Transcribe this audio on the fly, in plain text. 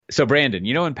So Brandon,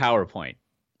 in PowerPoint,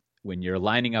 when you're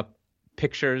lining up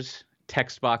pictures,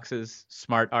 text boxes,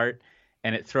 smart art,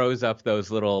 and it throws up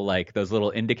those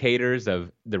little indicators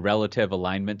of the relative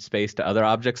alignment space to other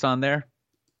objects on there.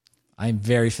 I'm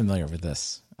very familiar with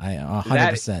this. I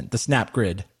 100%. The snap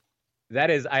grid.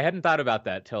 That is, I hadn't thought about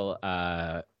that till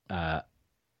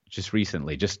just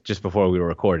recently, just before we were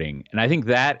recording, and I think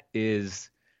that is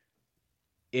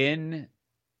in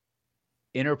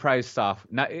enterprise software.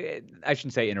 Not, I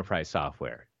shouldn't say enterprise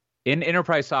software. In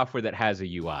enterprise software that has a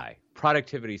UI,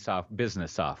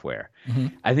 business software. Mm-hmm.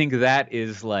 I think that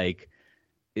is like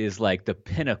the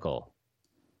pinnacle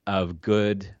of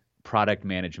good product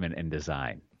management and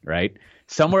design, right?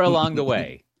 Somewhere along the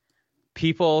way,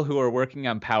 people who are working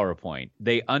on PowerPoint,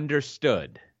 they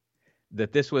understood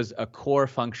that this was a core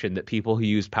function that people who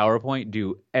use PowerPoint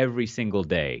do every single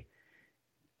day,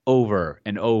 over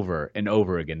and over and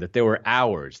over again, that there were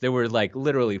hours, there were like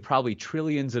literally probably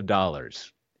trillions of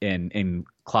dollars in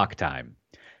clock time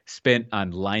spent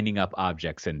on lining up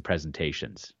objects and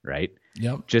presentations, right?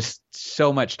 Yep. Just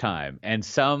so much time. And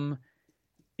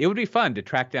it would be fun to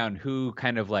track down who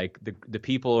kind of like the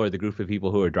people or the group of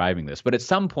people who are driving this. But at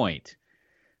some point,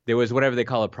 there was whatever they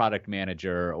call a product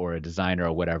manager or a designer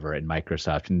or whatever in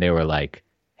Microsoft. And they were like,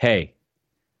 hey,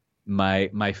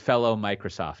 my fellow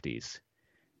Microsofties,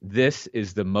 this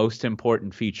is the most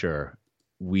important feature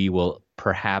we will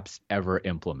perhaps ever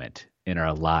implement in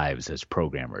our lives as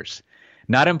programmers.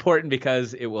 Not important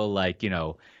because it will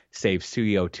save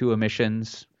CO2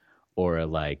 emissions or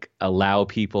allow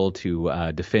people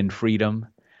to defend freedom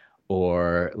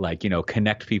or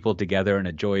connect people together in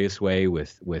a joyous way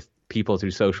with people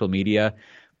through social media,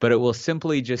 but it will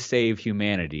simply just save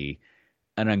humanity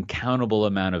an uncountable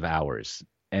amount of hours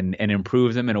and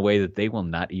improve them in a way that they will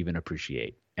not even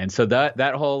appreciate. And so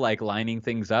that whole lining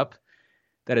things up,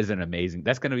 that is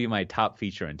that's going to be my top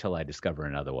feature until I discover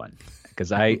another one,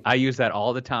 because I use that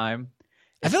all the time.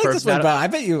 I feel like this one, I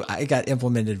bet it got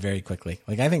implemented very quickly.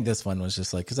 I think this one was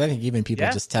just because I think even people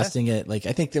just testing it, I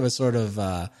think there was sort of,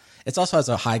 it also has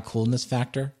a high coolness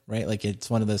factor, right? It's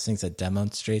one of those things that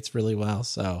demonstrates really well.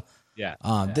 So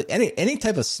any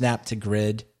type of snap to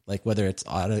grid, whether it's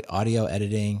audio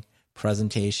editing,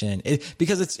 presentation,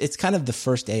 because it's kind of the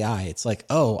first AI. It's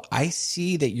I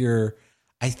see that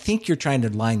I think you're trying to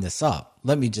line this up.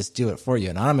 Let me just do it for you.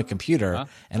 And I'm a computer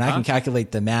and I can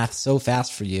calculate the math so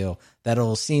fast for you that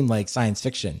it'll seem like science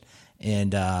fiction.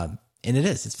 And it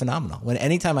is, it's phenomenal.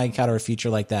 Anytime I encounter a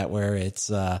feature like that, where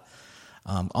it's,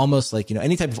 almost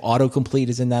any type of autocomplete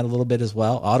is in that a little bit as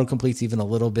well. Autocomplete's even a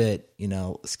little bit,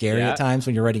 scary at times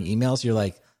when you're writing emails. You're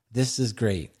like, this is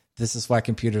great. This is why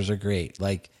computers are great.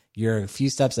 You're a few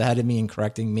steps ahead of me and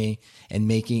correcting me and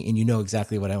you know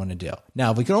exactly what I want to do.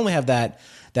 Now, we can only have that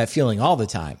feeling all the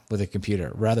time with a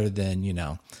computer rather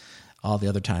than, all the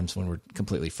other times when we're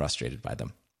completely frustrated by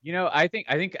them. I think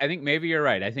maybe you're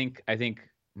right. I think I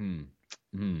don't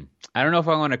know if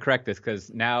I want to correct this,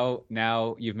 because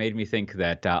now you've made me think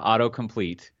that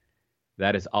autocomplete,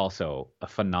 that is also a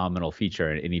phenomenal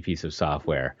feature in any piece of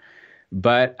software.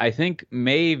 But I think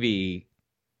maybe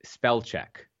spell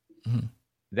check. Mm-hmm.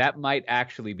 That might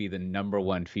actually be the number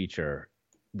one feature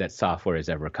that software has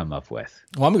ever come up with.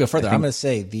 Well, I'm going to go further. I'm going to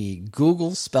say the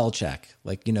Google spell check,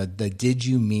 the did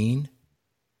you mean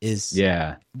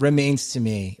remains to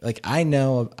me. I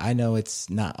know it's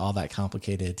not all that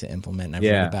complicated to implement, and I've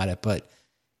read about it, but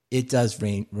it does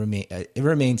remain. It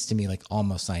remains to me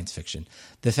almost science fiction.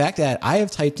 The fact that I have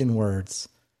typed in words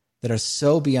that are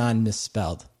so beyond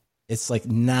misspelled, it's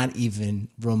not even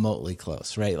remotely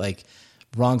close, right?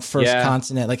 Wrong first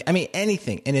consonant,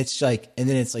 anything. And it's and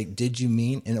then it's did you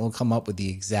mean? And it will come up with the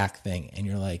exact thing. And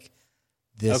you're like,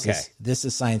 this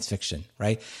is science fiction,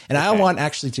 right? And I want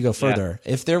actually to go further.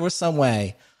 Yeah. If there was some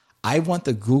way, I want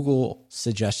the Google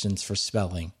suggestions for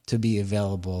spelling to be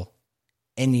available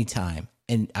anytime.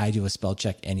 And I do a spell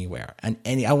check anywhere. And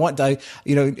I want to,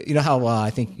 how I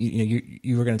think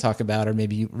you were going to talk about, or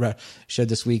maybe you showed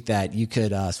this week, that you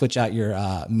could switch out your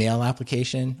mail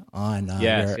application on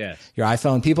your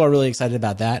iPhone. People are really excited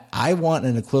about that. I want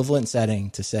an equivalent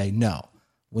setting to say, no,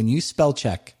 when you spell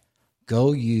check,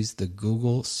 go use the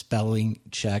Google spelling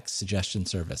check suggestion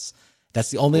service.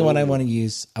 That's the only one I want to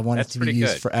use. I want it to be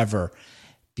used forever.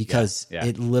 Because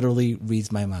it literally reads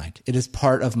my mind. It is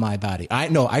part of my body.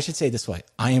 I should say it this way.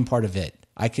 I am part of it.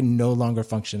 I can no longer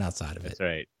function outside of it.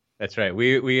 That's right.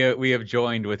 We have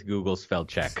joined with Google spell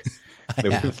check.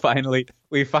 we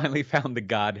finally found the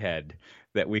godhead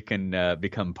that we can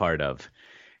become part of.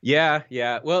 Yeah.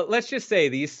 Well, let's just say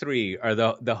these three are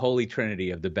the holy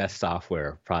trinity of the best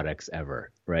software products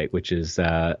ever, right? Which is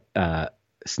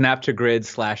snap to grid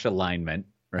 / alignment,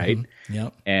 right?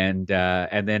 Yep. And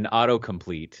then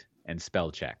autocomplete and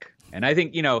spell check. And I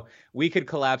think, we could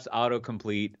collapse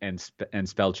autocomplete and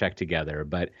spell check together,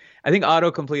 but I think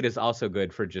autocomplete is also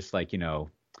good for just like,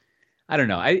 I don't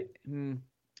know. I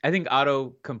think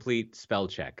autocomplete spell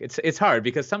check. It's hard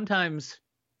because sometimes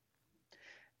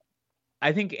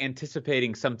I think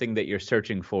anticipating something that you're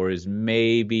searching for is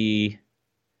maybe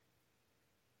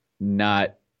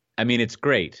not, I mean, it's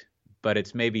great, but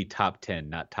it's maybe top 10,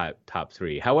 not top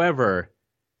 3. However,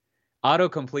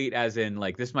 autocomplete, as in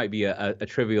like, this might be a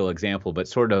trivial example, but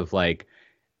sort of like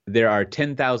there are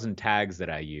 10,000 tags that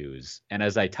I use, and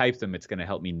as I type them, it's going to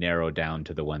help me narrow down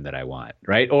to the one that I want,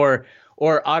 right? Or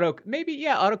because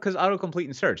autocomplete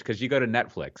in search, because you go to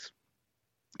Netflix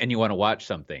and you want to watch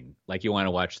something, like you want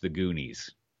to watch The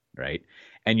Goonies, right?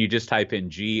 And you just type in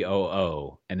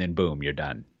GOO, and then boom, you're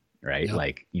done, right? Yep.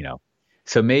 Like,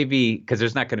 so maybe because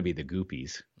there's not going to be the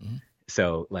Goopies. Mm-hmm.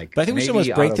 So like, but I think we should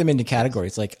almost break them into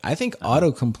categories. Like, I think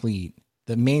autocomplete,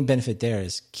 the main benefit there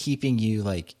is keeping you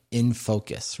like in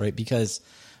focus, right? Because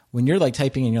when you're like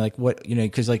typing and you're like, what,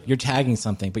 because like you're tagging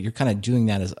something, but you're kind of doing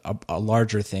that as a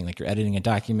larger thing, like you're editing a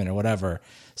document or whatever.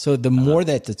 So the more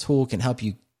that the tool can help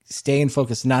you stay in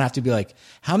focus, not have to be like,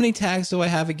 how many tags do I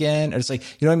have again? Or it's like,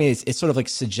 what I mean? It's sort of like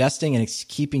suggesting, and it's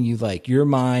keeping you like your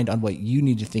mind on what you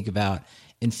need to think about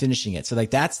in finishing it. So like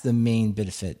that's the main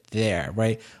benefit there,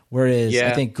 right? Whereas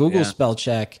I think Google spell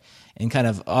check and kind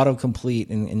of autocomplete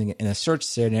in a search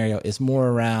scenario is more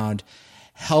around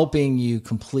helping you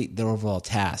complete the overall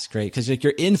task, right? Because like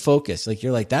you're in focus, like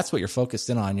you're like, that's what you're focused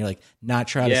in on. You're like not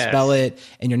trying to spell it,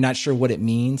 and you're not sure what it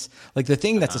means. Like the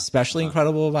thing that's especially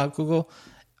incredible about Google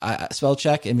spell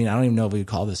check, I mean, I don't even know if we would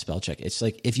call this spell check. It's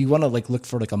like if you want to like look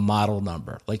for like a model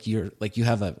number, like you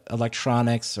have a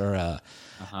electronics or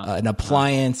an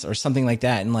appliance or something like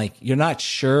that, and like you're not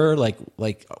sure like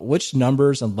which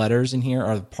numbers and letters in here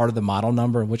are part of the model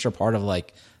number and which are part of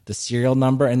like the serial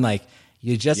number, and like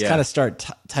you just kind of start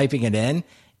typing it in,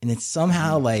 and it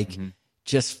somehow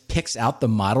just picks out the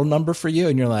model number for you,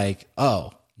 and you're like,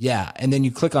 oh yeah, and then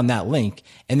you click on that link,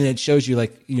 and then it shows you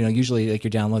like, usually like you're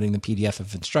downloading the PDF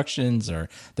of instructions or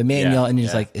the manual, and you're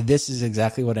just like, this is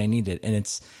exactly what I needed. And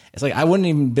it's like, I wouldn't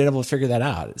even been able to figure that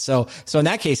out. So in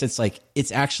that case, it's like,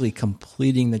 it's actually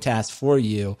completing the task for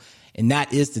you, and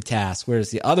that is the task. Whereas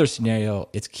the other scenario,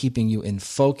 it's keeping you in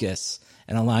focus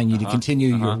and allowing you to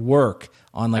continue your work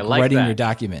on like writing your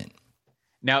document.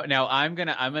 Now I'm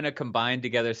gonna combine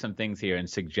together some things here and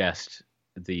suggest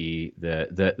the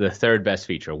third best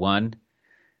feature. One,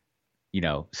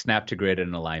 snap to grid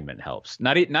and alignment helps.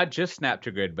 Not just snap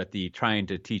to grid, but the trying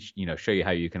to teach, show you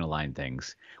how you can align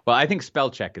things. Well, I think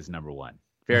spell check is number one.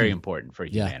 Very important for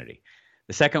humanity.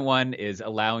 The second one is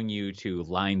allowing you to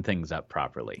line things up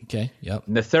properly. Okay. Yep.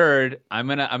 And the third, I'm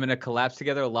gonna collapse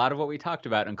together a lot of what we talked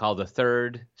about and call the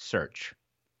third search.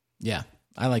 Yeah.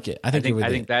 I like it. I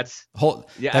think that's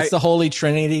the holy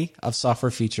trinity of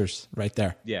software features right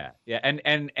there. Yeah. Yeah.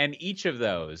 And each of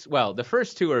those, well, the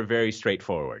first two are very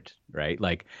straightforward, right?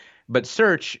 Like, but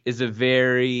search is a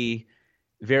very,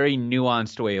 very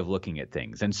nuanced way of looking at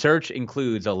things. And search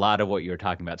includes a lot of what you're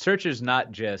talking about. Search is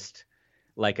not just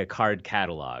like a card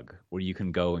catalog where you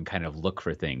can go and kind of look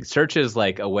for things. Search is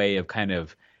like a way of kind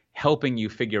of helping you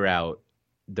figure out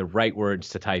the right words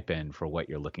to type in for what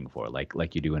you're looking for,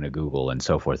 like you do in a Google and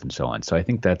so forth and so on. So I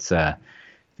think that's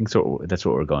what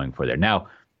we're going for there. Now,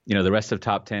 the rest of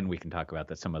top 10, we can talk about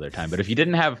that some other time. But if you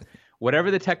didn't have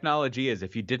whatever the technology is,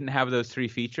 if you didn't have those three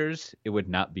features, it would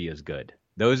not be as good.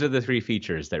 Those are the three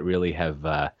features that really have,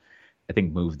 I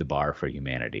think, moved the bar for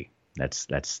humanity. That's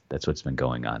what's been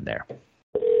going on there.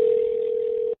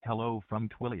 Hello from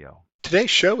Twilio. Today's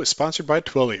show is sponsored by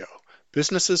Twilio.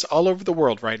 Businesses all over the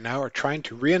world right now are trying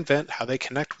to reinvent how they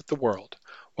connect with the world.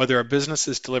 Whether a business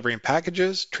is delivering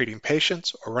packages, treating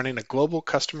patients, or running a global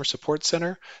customer support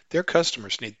center, their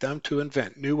customers need them to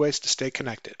invent new ways to stay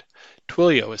connected.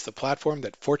 Twilio is the platform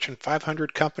that Fortune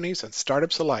 500 companies and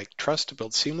startups alike trust to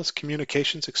build seamless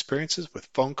communications experiences with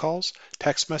phone calls,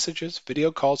 text messages,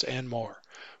 video calls, and more.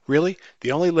 Really,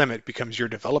 the only limit becomes your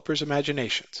developers'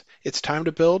 imaginations. It's time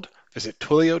to build. Visit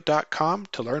Twilio.com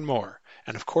to learn more.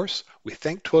 And of course, we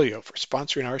thank Twilio for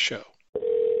sponsoring our show.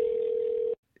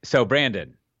 So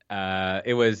Brandon,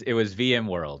 it was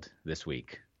VMworld this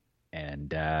week,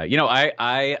 and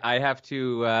I have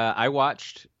to. I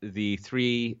watched the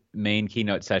three main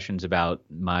keynote sessions about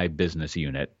my business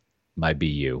unit, my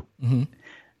BU, the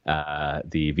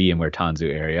VMware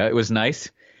Tanzu area. It was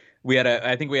nice.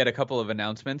 I think we had a couple of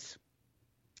announcements.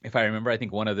 If I remember, I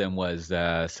think one of them was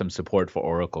some support for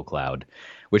Oracle Cloud,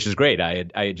 which is great. I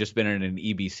had just been in an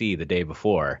EBC the day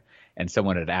before, and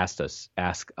someone had asked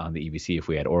on the EBC if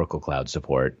we had Oracle Cloud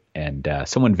support, and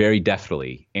someone very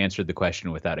deftly answered the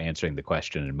question without answering the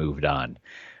question and moved on.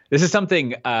 This is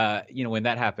something, when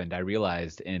that happened, I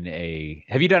realized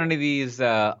have you done any of these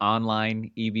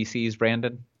online EBCs,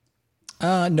 Brandon?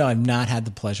 No, I've not had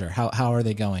the pleasure. How are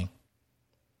they going?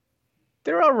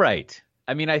 They're all right.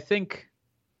 I mean, I think.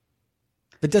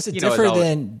 But does it differ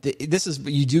than this?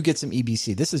 You do get some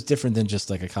EBC. This is different than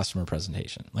just like a customer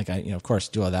presentation. Like I, of course,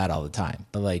 do all that all the time.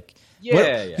 But like, you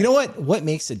know what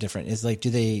makes it different is like,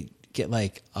 do they get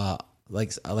like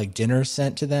dinner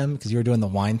sent to them because you were doing the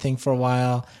wine thing for a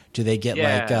while? Do they get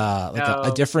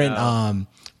a different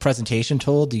presentation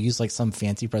tool? Do you use like some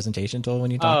fancy presentation tool when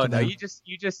you talk to them?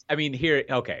 You just. I mean, here,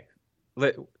 okay.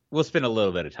 We'll spend a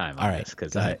little bit of time on this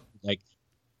because the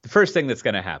first thing that's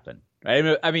going to happen,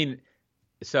 right? I mean.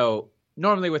 So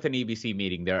normally with an EBC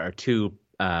meeting, there are two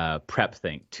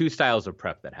styles of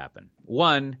prep that happen.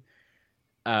 One,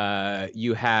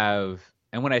 you have,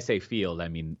 and when I say field, I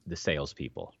mean the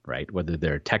salespeople, right? Whether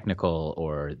they're technical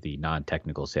or the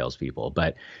non-technical salespeople.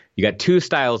 But you got two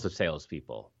styles of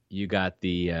salespeople. You got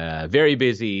the very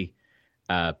busy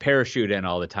parachute in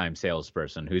all the time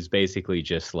salesperson who's basically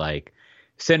just like,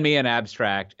 send me an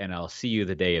abstract and I'll see you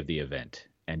the day of the event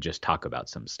and just talk about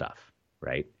some stuff.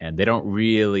 Right. And they don't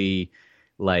really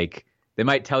they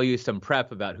might tell you some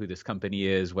prep about who this company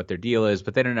is, what their deal is,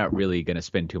 but they're not really going to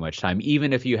spend too much time.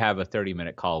 Even if you have a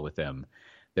 30-minute call with them,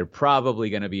 they're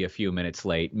probably going to be a few minutes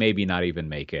late, maybe not even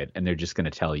make it. And they're just going to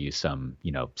tell you some,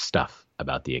 stuff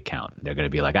about the account. They're going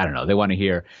to be like, I don't know. They want to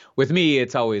hear with me.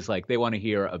 It's always like they want to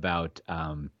hear about,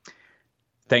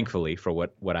 thankfully for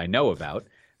what I know about.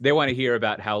 They want to hear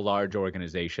about how large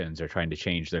organizations are trying to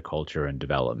change their culture and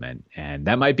development. And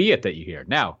that might be it that you hear.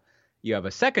 Now, you have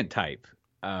a second type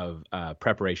of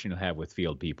preparation you'll have with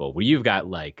field people where you've got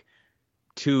like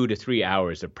 2 to 3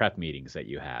 hours of prep meetings that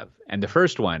you have. And the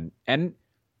first one, and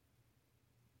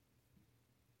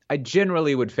I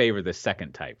generally would favor the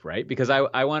second type, right? Because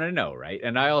I want to know, right?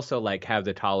 And I also have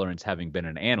the tolerance, having been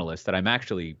an analyst, that I'm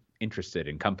actually interested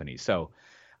in companies. So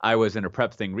I was in a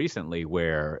prep thing recently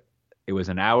where it was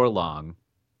an hour long,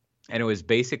 and it was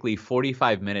basically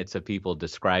 45 minutes of people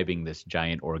describing this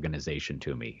giant organization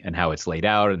to me and how it's laid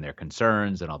out and their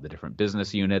concerns and all the different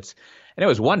business units. And it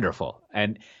was wonderful.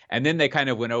 And then they kind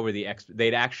of went over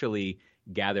they'd actually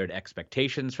gathered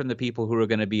expectations from the people who were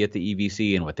going to be at the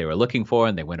EBC and what they were looking for.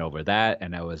 And they went over that.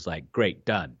 And I was like, great,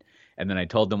 done. And then I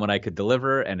told them what I could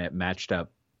deliver, and it matched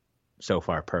up so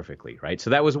far perfectly. Right. So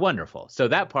that was wonderful. So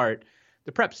that part,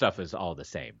 the prep stuff is all the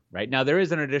same, right? Now, there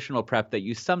is an additional prep that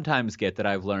you sometimes get that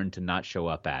I've learned to not show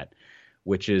up at,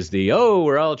 which is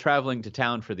we're all traveling to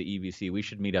town for the EBC. We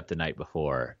should meet up the night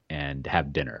before and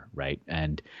have dinner, right?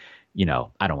 And,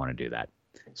 I don't want to do that.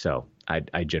 So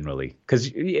I generally, because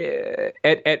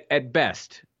at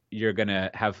best, you're going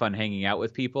to have fun hanging out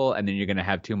with people, and then you're going to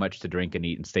have too much to drink and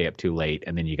eat and stay up too late,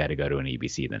 and then you got to go to an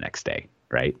EBC the next day,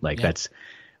 right? That's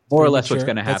more or less what's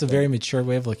going to happen. That's a very mature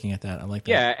way of looking at that. I like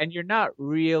that. Yeah, and you're not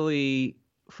really,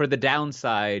 for the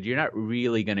downside, you're not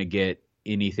really going to get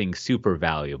anything super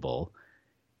valuable.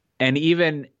 And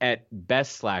even at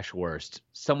best/worst,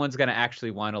 someone's going to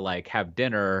actually want to have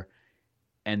dinner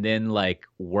and then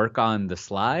work on the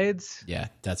slides. Yeah,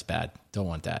 that's bad. Don't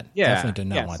want that. Yeah, definitely do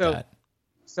not want that.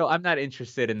 So I'm not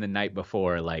interested in the night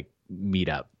before meet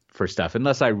up for stuff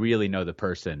unless I really know the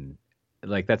person.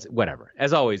 That's whatever.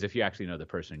 As always, if you actually know the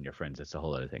person and your friends, that's a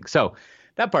whole other thing. So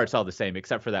that part's all the same,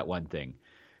 except for that one thing.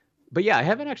 But yeah, I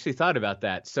haven't actually thought about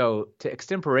that. So to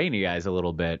extemporaneous a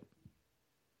little bit,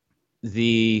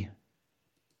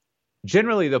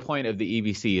 generally the point of the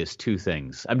EBC is two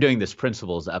things. I'm doing this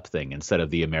principles up thing instead of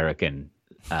the American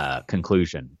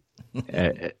conclusion,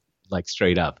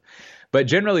 straight up. But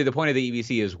generally the point of the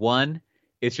EBC is one,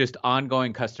 it's just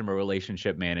ongoing customer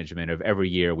relationship management of every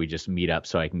year we just meet up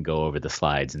so I can go over the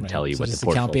slides and tell you what the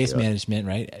portfolio is. Account-based management,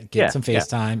 right? Get some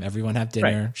FaceTime, everyone have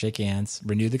dinner, shake hands,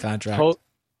 renew the contract.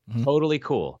 Totally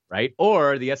cool, right?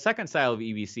 Or the second style of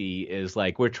EBC is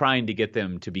we're trying to get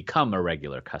them to become a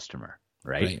regular customer,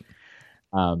 right?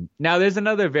 Now there's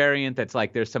another variant that's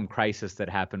there's some crisis that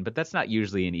happened, but that's not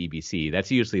usually an EBC.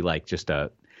 That's usually just an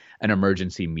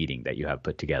emergency meeting that you have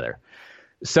put together.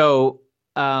 So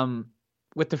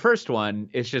with the first one,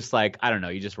 it's just I don't know,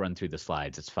 you just run through the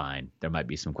slides. It's fine. There might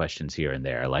be some questions here and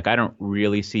there. I don't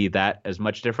really see that as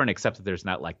much different, except that there's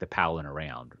not the palling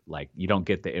around. You don't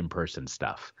get the in-person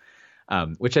stuff,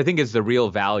 which I think is the real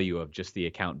value of just the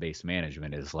account-based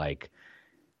management is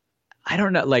I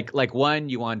don't know, one,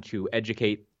 you want to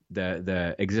educate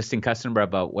the existing customer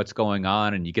about what's going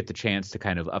on, and you get the chance to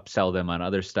kind of upsell them on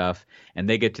other stuff, and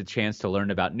they get the chance to learn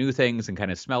about new things and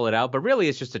kind of smell it out. But really,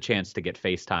 it's just a chance to get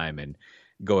FaceTime and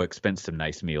go expense some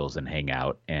nice meals and hang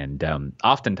out. And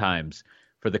oftentimes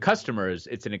for the customers,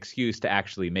 it's an excuse to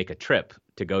actually make a trip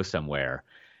to go somewhere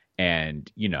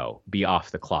and, be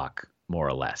off the clock more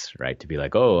or less, right? To be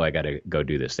like, oh, I got to go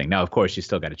do this thing. Now, of course, you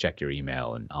still got to check your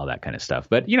email and all that kind of stuff.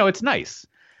 But, it's nice.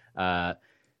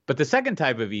 But the second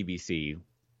type of EBC,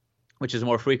 which is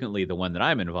more frequently the one that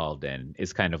I'm involved in,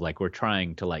 is kind of like we're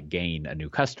trying to like gain a new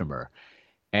customer.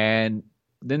 And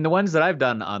then the ones that I've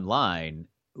done online,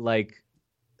 like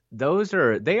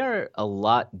they are a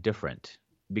lot different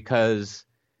because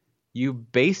you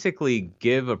basically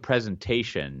give a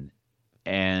presentation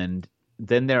and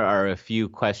then there are a few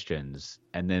questions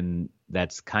and then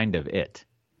that's kind of it.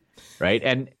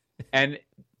 Right.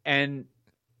 And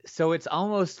so it's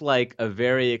almost like a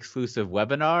very exclusive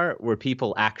webinar where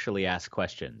people actually ask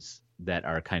questions that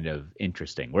are kind of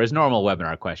interesting. Whereas normal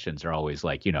webinar questions are always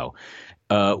like,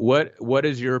 what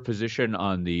is your position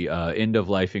on the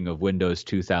end-of-lifing of Windows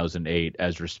 2008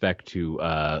 as respect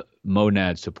to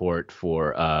monad support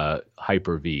for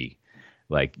Hyper-V?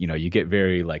 Like, you get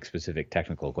very like specific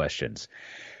technical questions.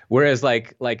 Whereas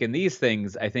like in these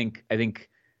things, I think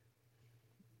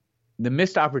the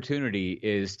missed opportunity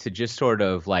is to just sort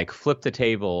of like flip the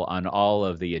table on all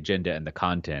of the agenda and the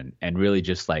content and really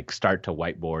just like start to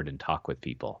whiteboard and talk with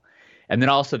people. And then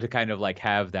also to kind of like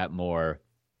have that more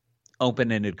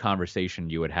open-ended conversation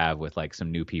you would have with like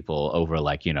some new people over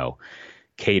like,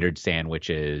 catered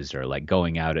sandwiches or like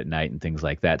going out at night and things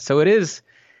like that. So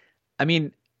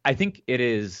I think it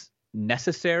is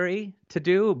necessary to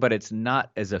do, but it's not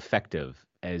as effective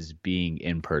as being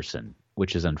in person,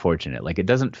 which is unfortunate. Like it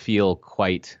doesn't feel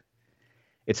quite,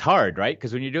 it's hard, right?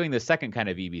 Because when you're doing the second kind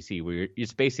of EBC, where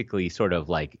it's basically sort of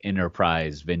like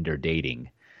enterprise vendor dating,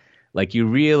 like you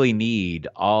really need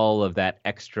all of that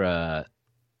extra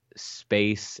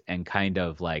space and kind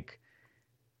of like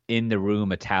in the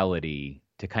roomitality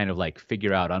to kind of like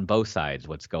figure out on both sides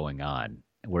what's going on.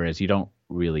 Whereas you don't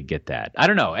really get that. I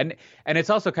don't know. And it's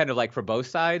also kind of like for both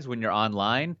sides when you're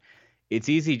online, it's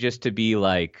easy just to be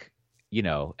like,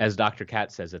 as Dr.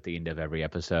 Cat says at the end of every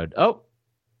episode, oh,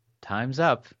 time's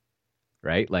up,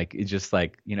 right? Like, it's just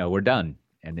like, we're done.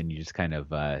 And then you just kind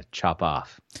of chop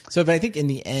off. So, but I think in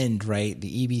the end, right,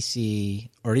 the EBC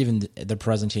or even the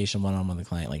presentation one-on-one with the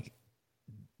client, like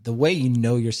the way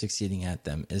you're succeeding at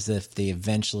them is if they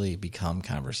eventually become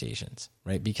conversations,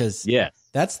 right? Because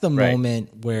that's the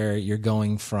moment where you're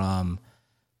going from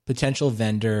potential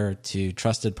vendor to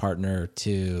trusted partner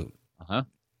to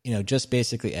just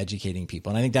basically educating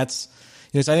people. And I think that's,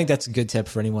 so I think that's a good tip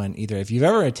for anyone either. If you've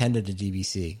ever attended a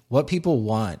DBC, what people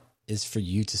want is for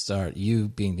you to start, you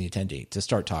being the attendee, to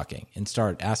start talking and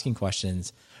start asking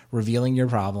questions, revealing your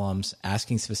problems,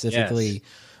 asking specifically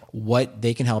what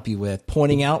they can help you with,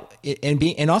 pointing out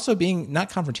and also being not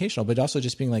confrontational, but also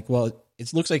just being like, well,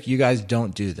 it looks like you guys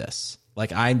don't do this.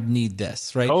 Like I need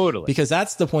this, right? Totally. Because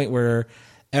that's the point where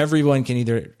everyone can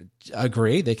either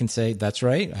agree, they can say, that's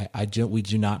right, we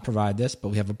do not provide this, but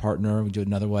we have a partner, we do it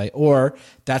another way. Or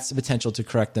that's the potential to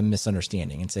correct the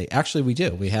misunderstanding and say, actually, we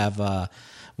do. We have,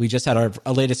 we just had our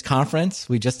latest conference.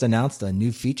 We just announced a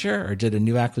new feature or did a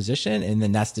new acquisition. And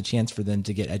then that's the chance for them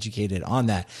to get educated on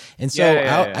that. And so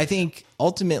I think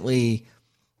ultimately,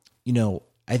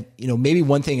 maybe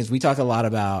one thing is we talk a lot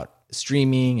about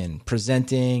streaming and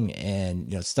presenting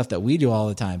and, stuff that we do all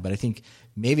the time. But I think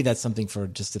maybe that's something for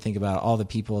just to think about all the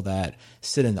people that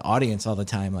sit in the audience all the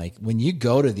time. Like when you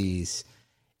go to these,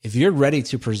 if you're ready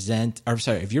to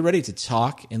if you're ready to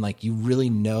talk and like you really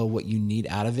know what you need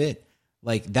out of it,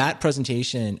 like that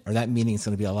presentation or that meeting is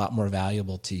going to be a lot more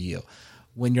valuable to you.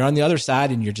 When you're on the other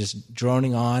side and you're just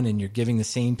droning on and you're giving the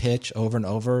same pitch over and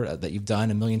over that you've done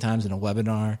a million times in a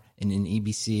webinar, in an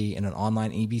EBC, in an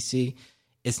online EBC,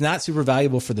 it's not super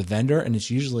valuable for the vendor, and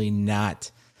it's usually not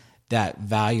that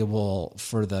valuable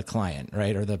for the client,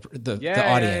 right? Or the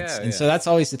audience. And so that's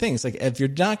always the thing. It's like, if you're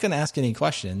not going to ask any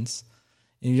questions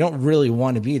and you don't really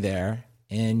want to be there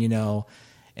and, and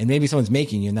maybe someone's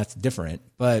making you and that's different,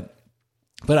 but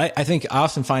I think I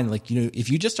often find like, if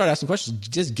you just start asking questions,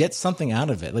 just get something out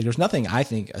of it. Like there's nothing I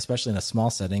think, especially in a small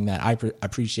setting, that I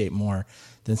appreciate more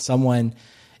than someone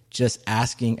just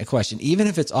asking a question, even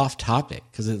if it's off topic,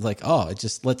 because it's like, oh, it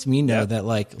just lets me know that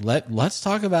like, let's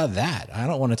talk about that. I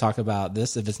don't want to talk about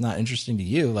this if it's not interesting to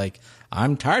you. Like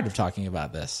I'm tired of talking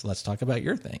about this. Let's talk about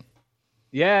your thing.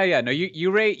 Yeah. No,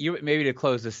 you maybe to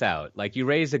close this out, like you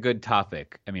raise a good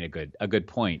topic. I mean, a good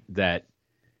point that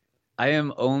I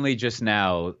am only just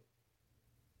now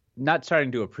not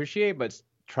starting to appreciate, but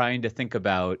trying to think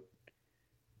about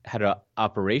how to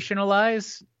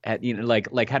operationalize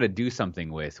like how to do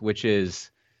something with, which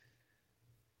is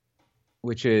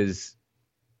in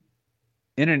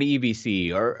an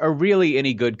EBC or really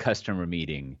any good customer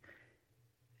meeting.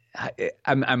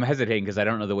 I'm hesitating because I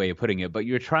don't know the way of putting it, but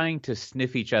you're trying to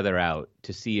sniff each other out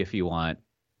to see if you want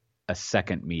a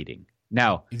second meeting.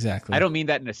 Now, exactly. I don't mean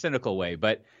that in a cynical way,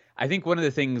 but I think one of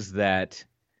the things that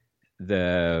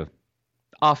the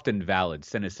often valid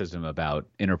cynicism about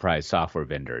enterprise software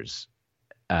vendors,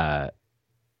 that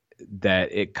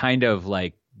it kind of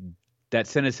like that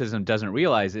cynicism doesn't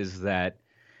realize is that,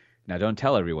 now don't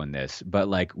tell everyone this, but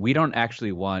like we don't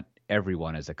actually want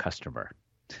everyone as a customer,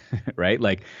 right?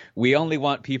 Like we only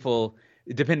want people,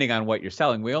 depending on what you're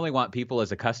selling, we only want people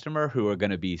as a customer who are going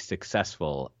to be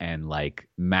successful and like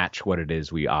match what it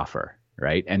is we offer,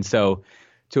 right? And so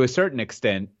to a certain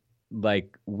extent,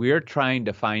 like we're trying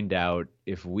to find out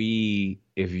if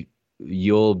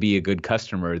you'll be a good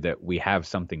customer that we have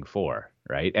something for,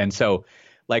 right? And so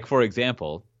like, for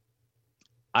example,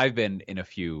 I've been in a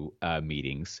few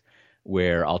meetings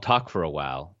where I'll talk for a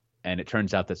while and it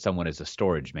turns out that someone is a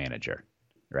storage manager,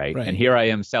 right? And here I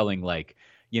am selling like,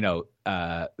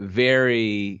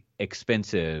 very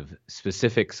expensive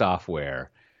specific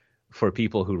software for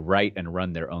people who write and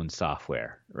run their own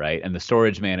software, right? And the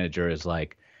storage manager is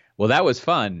like, well, that was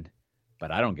fun,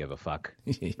 but I don't give a fuck,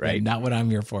 right? Not what I'm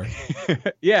here for.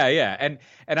 Yeah.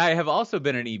 And I have also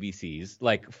been in EBCs,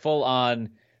 like full on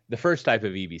the first type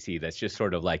of EBC that's just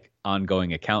sort of like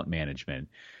ongoing account management.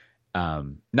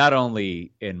 Not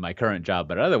only in my current job,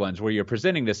 but other ones where you're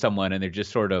presenting to someone and they're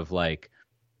just sort of like,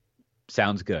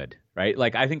 sounds good, right?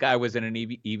 Like I think I was in an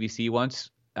EBC once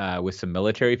with some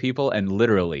military people, and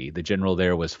literally the general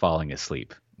there was falling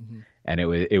asleep. Mm-hmm. And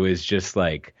it was just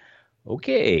like,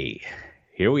 okay,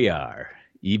 here we are,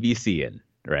 EBCing,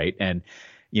 right? And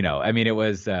I mean, it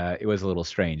was a little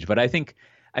strange, but I think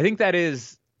that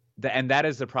is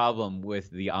the problem with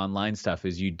the online stuff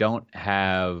is you don't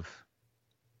have.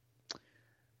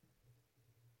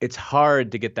 It's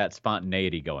hard to get that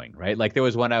spontaneity going, right? Like there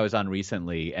was one I was on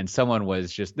recently and someone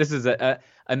was just, this is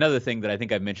another thing that I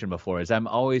think I've mentioned before is I'm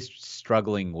always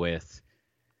struggling with,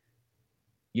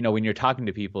 when you're talking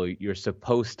to people, you're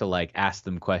supposed to like ask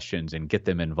them questions and get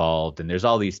them involved. And there's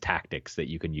all these tactics that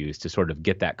you can use to sort of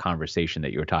get that conversation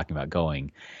that you were talking about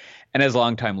going. And as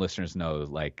longtime listeners know,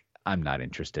 like I'm not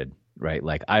interested, right?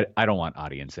 Like I don't want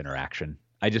audience interaction.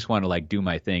 I just want to like do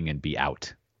my thing and be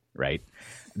out, right?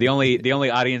 The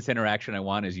only audience interaction I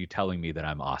want is you telling me that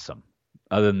I'm awesome.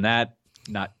 Other than that,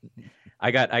 not.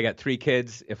 I got 3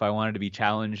 kids. If I wanted to be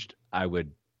challenged, I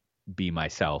would be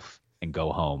myself and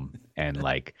go home and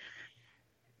like,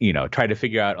 try to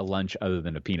figure out a lunch other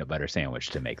than a peanut butter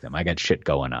sandwich to make them. I got shit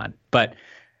going on. But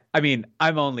I mean,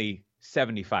 I'm only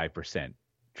 75%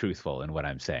 truthful in what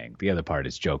I'm saying. The other part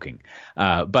is joking.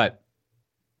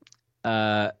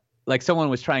 Like someone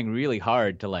was trying really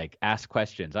hard to like ask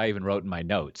questions. I even wrote in my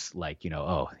notes, like,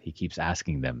 he keeps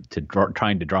asking them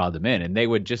trying to draw them in. And they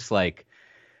would just like,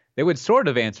 they would sort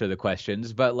of answer the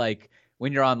questions, but like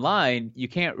when you're online, you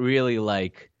can't really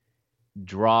like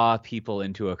draw people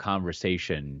into a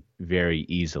conversation very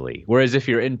easily. Whereas if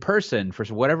you're in person, for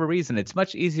whatever reason, it's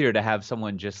much easier to have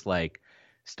someone just like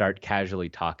start casually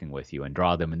talking with you and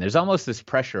draw them. And there's almost this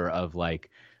pressure of like,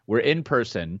 we're in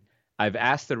person. I've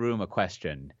asked the room a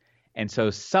question. And so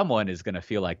someone is going to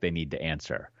feel like they need to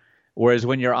answer. Whereas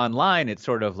when you're online, it's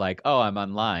sort of like, oh, I'm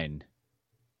online.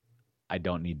 I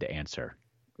don't need to answer,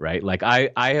 right? Like I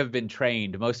have been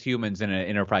trained, most humans in an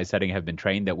enterprise setting have been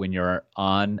trained that when you're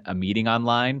on a meeting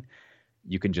online,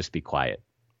 you can just be quiet.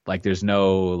 Like there's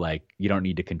no, like, you don't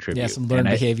need to contribute. Yeah, some learned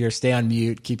behavior, stay on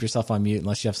mute, keep yourself on mute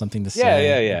unless you have something to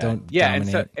say. Yeah. Don't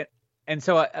dominate. And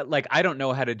so like, I don't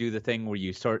know how to do the thing where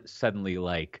you suddenly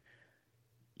like,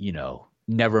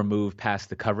 never move past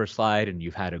the cover slide and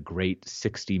you've had a great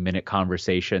 60-minute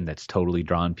conversation that's totally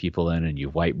drawn people in and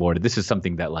you've whiteboarded. This is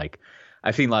something that like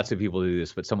I've seen lots of people do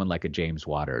this, but someone like a James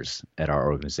Waters at our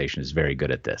organization is very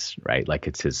good at this, right? Like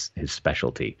it's his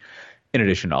specialty in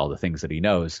addition to all the things that he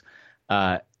knows.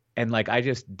 And like I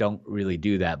just don't really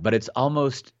do that, but it's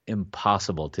almost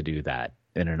impossible to do that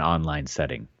in an online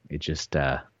setting. It just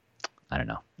I don't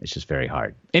know. It's just very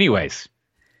hard. Anyways,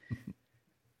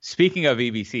 speaking of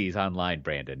EBCs online,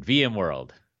 Brandon,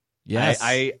 VMworld. Yes.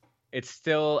 It's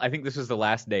still, I think this was the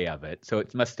last day of it, so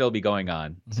it must still be going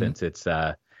on since it's,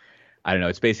 I don't know,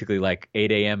 it's basically like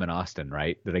 8 a.m. in Austin,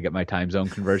 right? Did I get my time zone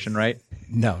conversion right?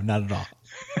 No, not at all.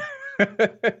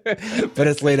 But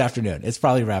it's late afternoon. It's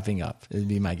probably wrapping up. It'd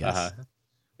be my guess.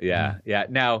 Yeah.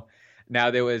 Now, Now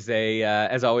there was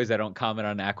as always, I don't comment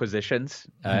on acquisitions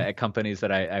at companies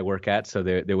that I work at. So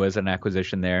there was an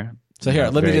acquisition there. So here,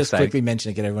 let me just quickly mention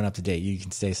to get everyone up to date. You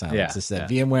can stay silent. Yeah, Just that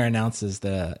VMware announces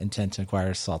the intent to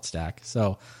acquire SaltStack.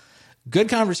 So good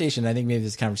conversation. I think maybe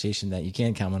this conversation that you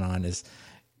can comment on is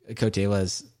Cote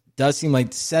does seem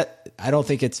like set. I don't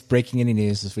think it's breaking any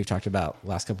news, as we've talked about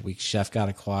last couple of weeks. Chef got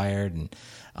acquired, and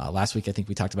last week I think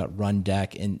we talked about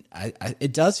Rundeck, and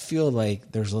it does feel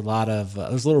like there's a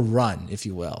little run, if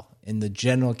you will, in the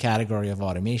general category of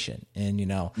automation. And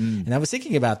and I was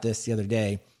thinking about this the other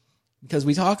day because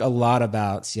we talk a lot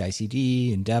about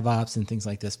CI/CD and DevOps and things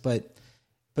like this, but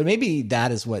maybe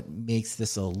that is what makes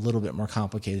this a little bit more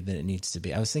complicated than it needs to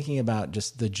be. I was thinking about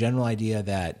just the general idea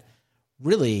that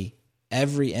really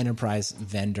every enterprise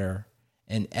vendor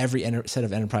and every set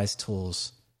of enterprise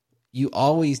tools, you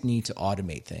always need to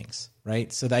automate things,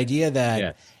 right? So the idea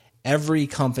that every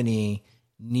company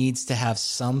needs to have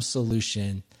some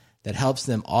solution that helps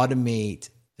them automate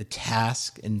the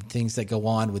task and things that go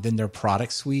on within their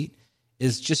product suite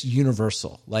is just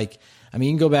universal. Like, I mean,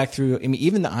 you can go back through,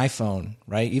 even the iPhone,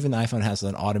 right? Even the iPhone has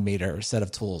an automator set of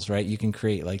tools, right? You can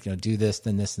create do this,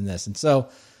 then this, and this. And so,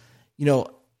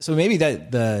 so maybe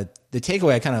that the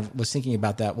takeaway I kind of was thinking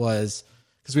about that was,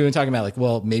 because we've been talking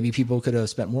about maybe people could have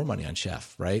spent more money on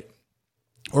Chef, right?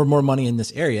 Or more money in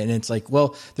this area. And it's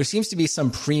there seems to be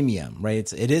some premium,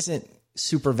 right? It isn't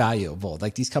super valuable.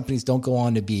 Like, these companies don't go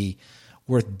on to be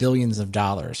worth billions of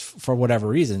dollars for whatever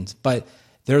reasons, but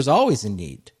there's always a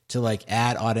need to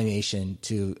add automation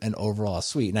to an overall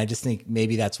suite. And I just think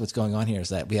maybe that's what's going on here, is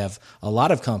that we have a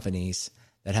lot of companies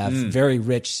that have very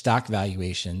rich stock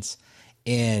valuations,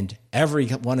 and every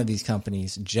one of these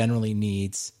companies generally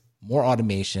needs more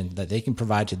automation that they can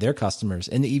provide to their customers.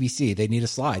 In the EBC, they need a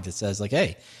slide that says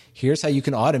hey, here's how you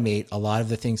can automate a lot of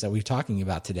the things that we're talking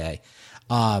about today.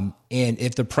 And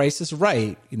if the price is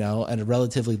right, at a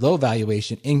relatively low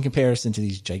valuation in comparison to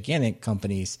these gigantic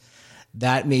companies,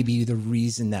 that may be the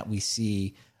reason that we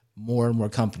see more and more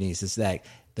companies, is that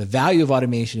the value of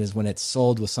automation is when it's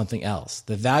sold with something else.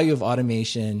 The value of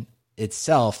automation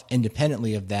itself,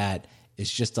 independently of that,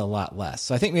 is just a lot less.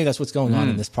 So I think maybe that's what's going on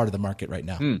in this part of the market right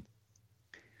now.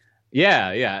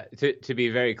 Yeah. To be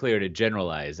very clear, to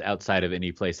generalize outside of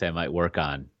any place I might work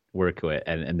with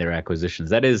and their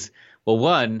acquisitions. That is, well,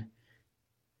 one,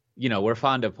 we're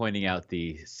fond of pointing out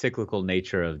the cyclical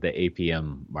nature of the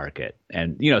APM market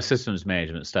and, systems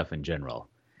management stuff in general.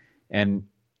 And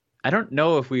I don't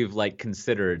know if we've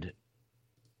considered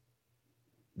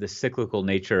the cyclical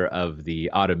nature of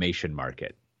the automation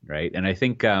market, right? And I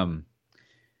think,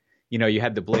 you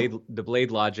had the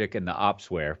Blade Logic and the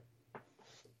Opsware,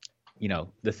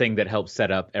 the thing that helps set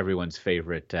up everyone's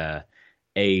favorite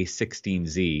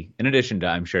A16Z, in addition to,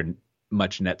 I'm sure,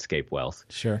 much Netscape wealth.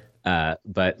 Sure.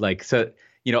 But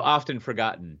often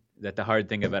forgotten that the hard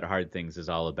thing about hard things is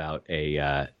all about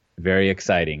a very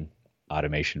exciting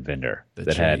automation vendor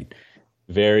had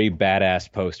very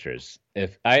badass posters.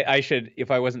 If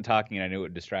I wasn't talking and I knew it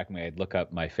would distract me, I'd look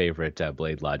up my favorite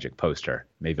Blade Logic poster.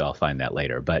 Maybe I'll find that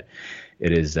later. But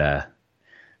it is,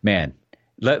 man.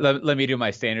 Let me do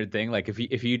my standard thing.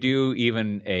 If you do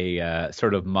even a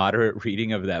sort of moderate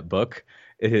reading of that book,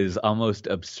 it is almost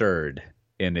absurd.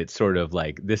 And it's sort of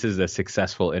this is a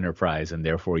successful enterprise, and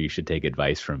therefore you should take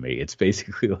advice from me. It's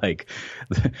basically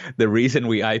the reason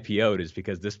we IPO'd is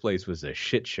because this place was a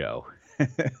shit show.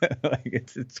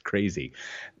 It's crazy.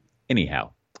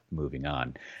 Anyhow, moving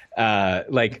on.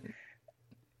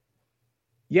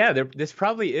 This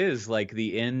probably is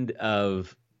the end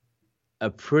of a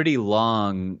pretty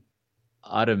long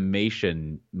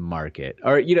automation market,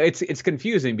 or it's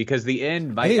confusing because the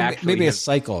end might actually maybe a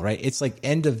cycle, right? It's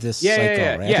end of this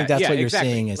cycle, right? I think that's what you're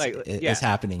saying is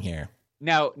happening here.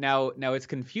 Now it's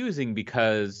confusing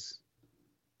because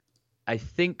I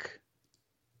think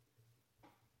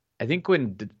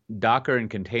when Docker and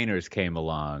containers came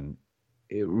along,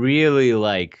 it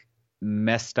really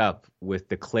messed up with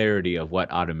the clarity of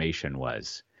what automation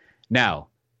was. Now,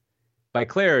 by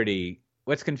clarity,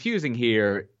 what's confusing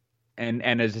here, and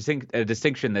a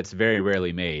distinction that's very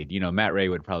rarely made, Matt Ray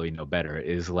would probably know better,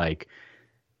 is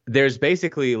there's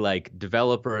basically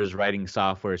developers writing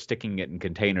software, sticking it in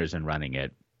containers and running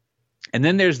it. And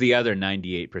then there's the other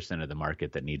 98% of the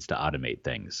market that needs to automate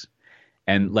things.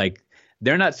 And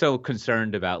they're not so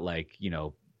concerned about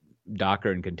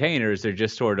Docker and containers. They're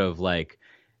just sort of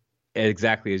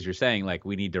exactly as you're saying,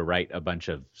 we need to write a bunch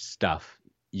of stuff.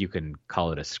 You can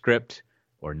call it a script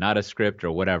or not a script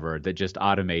or whatever that just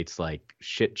automates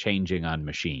shit changing on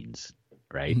machines,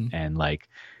 right? Mm-hmm. And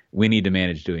we need to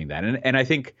manage doing that. And I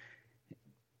think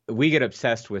we get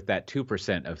obsessed with that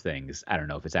 2% of things. I don't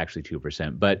know if it's actually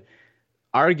 2%, but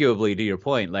arguably, to your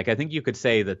point, like I think you could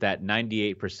say that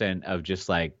 98% of just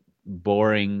like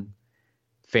boring,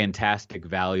 fantastic,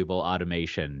 valuable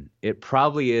automation, it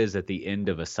probably is at the end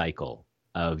of a cycle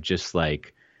of just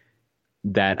like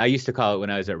that. I used to call it when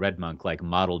I was at RedMonk, like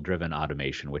model driven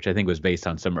automation, which I think was based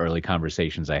on some early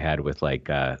conversations I had with like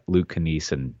Luke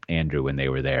Knies and Andrew when they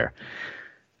were there.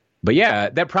 But yeah,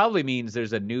 that probably means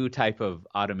there's a new type of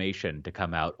automation to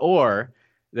come out, or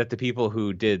that the people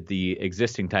who did the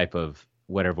existing type of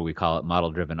whatever we call it,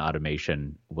 model-driven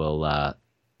automation, will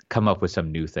come up with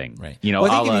some new thing. Right. You know,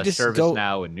 well, a la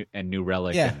ServiceNow and New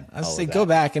Relic. Yeah, I was say go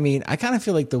back. I mean, I kind of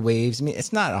feel like the waves. I mean,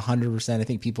 it's not 100%. I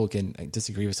think people can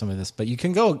disagree with some of this, but you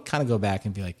can go back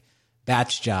and be like,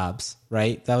 batch jobs,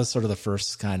 right? That was sort of the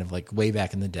first kind of like way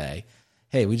back in the day.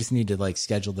 Hey, we just need to like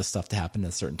schedule this stuff to happen at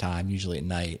a certain time, usually at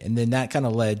night. And then that kind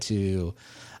of led to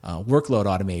workload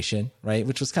automation, right?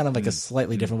 Which was kind of like a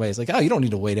slightly different way. It's like, oh, you don't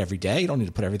need to wait every day. You don't need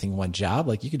to put everything in one job.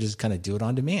 Like you could just kind of do it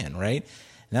on demand, right?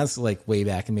 And that's like way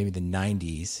back in maybe the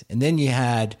 90s. And then you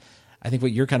had, I think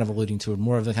what you're kind of alluding to,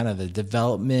 more of the kind of the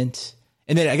development.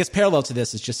 And then I guess parallel to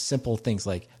this is just simple things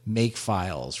like make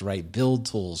files, right? Build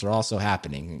tools are also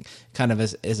happening kind of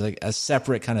as a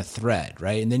separate kind of thread,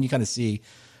 right? And then you kind of see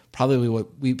probably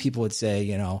what people would say,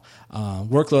 you know,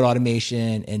 workload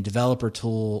automation and developer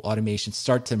tool automation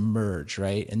start to merge,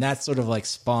 right? And that sort of like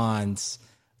spawns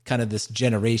kind of this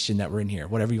generation that we're in here,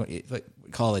 whatever you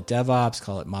want, call it DevOps,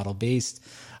 call it model-based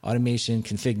automation,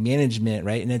 config management,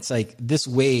 right? And it's like this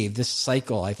wave, this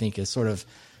cycle, I think is sort of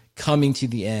coming to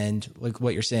the end, like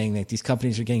what you're saying, like these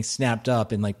companies are getting snapped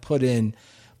up and like put in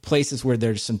places where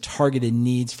there's some targeted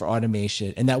needs for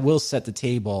automation, and that will set the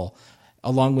table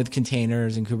along with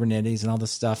containers and Kubernetes and all the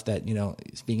stuff that, you know,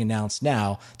 is being announced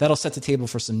now. That'll set the table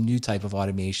for some new type of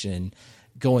automation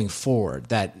going forward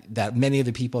that many of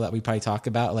the people that we probably talk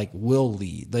about like will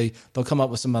lead. They'll come up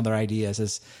with some other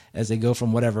ideas as they go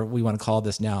from whatever we want to call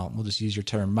this now. We'll just use your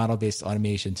term, model-based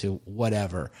automation, to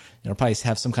whatever. You know, probably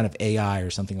have some kind of AI or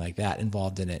something like that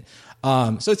involved in it.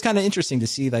 So it's kind of interesting to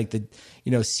see like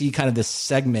see kind of this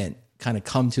segment kind of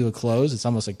come to a close. It's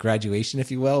almost like graduation,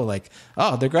 if you will. Like,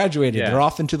 oh, they're graduated. Yeah. They're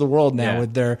off into the world now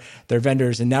with their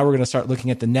vendors. And now we're going to start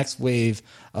looking at the next wave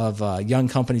of young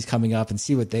companies coming up and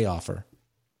see what they offer.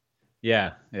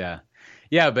 Yeah.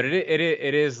 But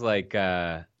it is like,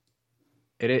 it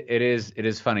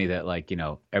is funny that like, you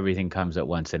know, everything comes at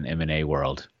once in M&A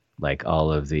world, like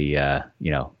all of the,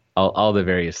 all the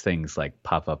various things like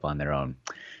pop up on their own.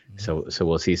 So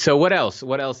we'll see. So what else?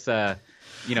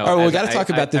 You know, we got to talk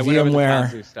about the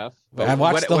VMware stuff.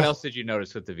 What else did you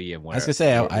notice with the VMware? I was gonna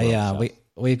say,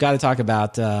 we've got to talk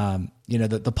about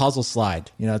the puzzle slide.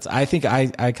 You know, I think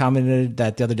I commented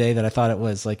that the other day that I thought it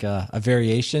was like a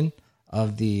variation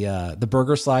of the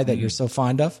burger slide that you're so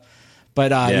fond of. But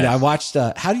yes. I watched.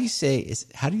 How do you say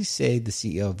the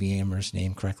CEO of VMware's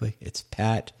name correctly? It's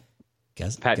Pat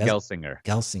Gelsinger.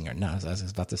 Gelsinger. No, I was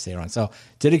about to say it wrong. So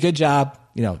did a good job.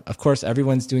 You know, of course,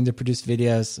 everyone's doing the produced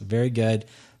videos. Very good.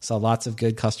 Saw lots of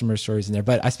good customer stories in there.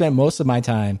 But I spent most of my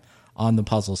time on the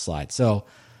puzzle slide. So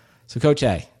Coach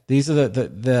A, these are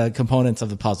the components of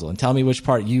the puzzle. And tell me which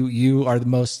part you are the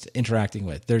most interacting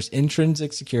with. There's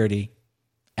intrinsic security,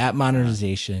 app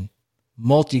modernization,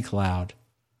 multi-cloud,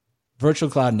 virtual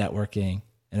cloud networking,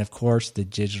 and of course, the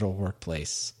digital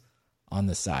workplace on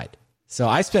the side. So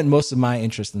I spent most of my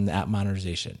interest in the app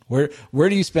modernization. Where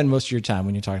do you spend most of your time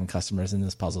when you're talking to customers in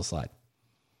this puzzle slide?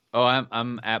 Oh,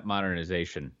 I'm app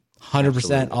modernization.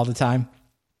 100% all the time?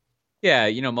 Yeah,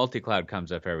 multi-cloud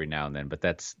comes up every now and then, but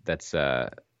that's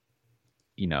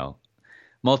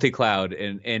multi-cloud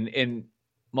and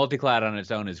multi-cloud on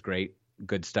its own is great,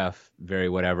 good stuff, very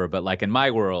whatever. But like in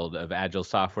my world of agile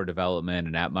software development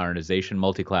and app modernization,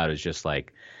 multi-cloud is just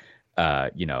like,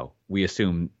 we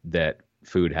assume that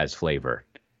food has flavor.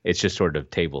 It's just sort of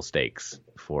table stakes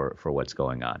for what's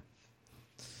going on.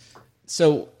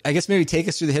 So I guess maybe take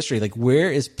us through the history. Like,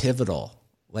 where is Pivotal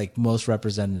like most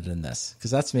represented in this?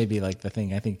 Because that's maybe like the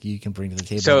thing I think you can bring to the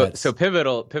table. So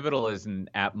Pivotal is an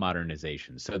app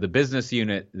modernization. So the business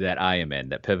unit that I am in,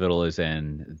 that Pivotal is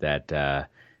in, that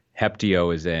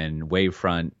Heptio is in,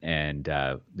 Wavefront, and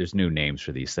there's new names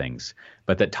for these things,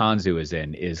 but that Tanzu is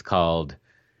in, is called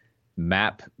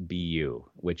MAP BU,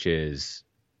 which is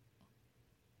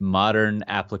modern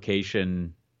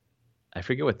application. I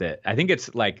forget I think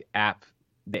it's like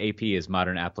the AP is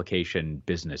modern application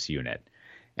business unit.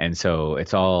 And so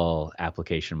it's all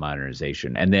application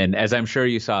modernization. And then, as I'm sure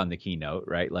you saw in the keynote,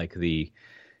 right, like the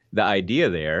idea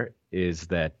there is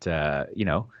that,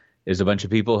 there's a bunch of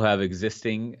people who have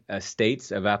existing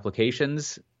states of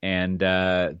applications and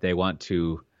they want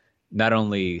to not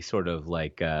only sort of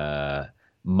like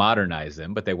modernize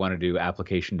them, but they want to do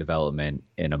application development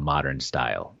in a modern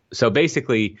style. So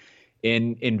basically,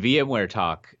 in VMware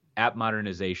talk, app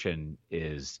modernization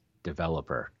is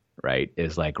developer, right?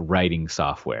 Is like writing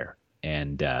software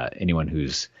and anyone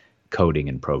who's coding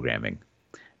and programming.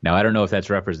 Now, I don't know if that's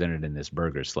represented in this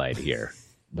burger slide here,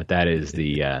 but that is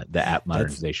the app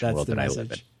modernization that's world that message. I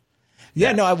live in.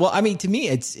 Yeah, no, I mean, to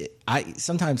me, I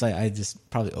sometimes I just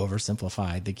probably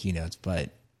oversimplify the keynotes, but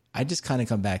I just kind of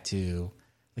come back to,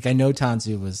 like, I know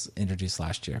Tanzu was introduced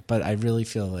last year, but I really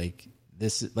feel like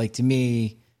this, like, to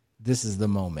me, this is the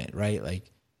moment, right?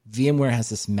 Like, VMware has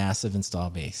this massive install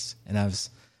base, and I was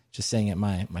just saying at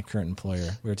my current employer,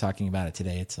 we were talking about it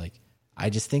today. It's like, I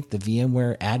just think the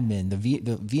VMware admin, the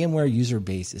VMware user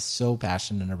base is so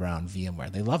passionate around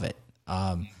VMware. They love it.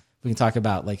 We can talk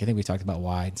about, like, I think we talked about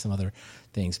why and some other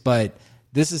things, but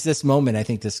this is this moment. I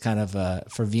think this kind of,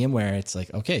 for VMware, it's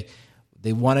like, okay,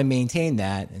 they want to maintain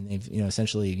that. And they've,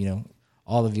 essentially,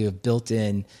 all of you have built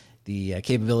in the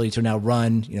capability to now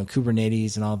run,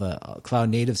 Kubernetes and all the cloud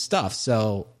native stuff.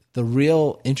 So the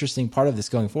real interesting part of this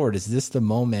going forward is this the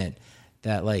moment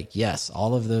that, like, yes,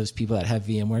 all of those people that have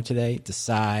VMware today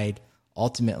decide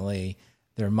ultimately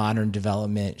their modern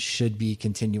development should be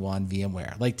continue on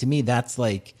VMware. Like, to me, that's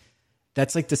like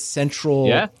the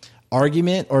central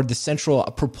argument or the central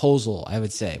proposal, I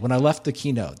would say. When I left the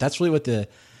keynote, that's really what the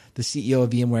CEO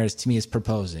of VMware is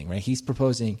proposing, right? He's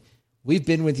proposing, we've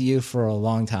been with you for a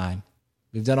long time.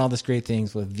 We've done all this great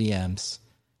things with VMs,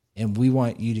 and we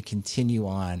want you to continue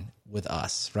on with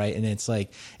us, right? And it's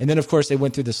like, and then of course they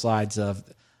went through the slides of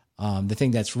the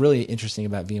thing that's really interesting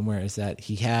about VMware is that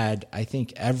he had, I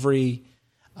think, every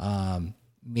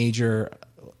major,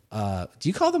 do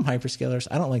you call them hyperscalers?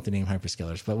 I don't like the name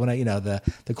hyperscalers, but when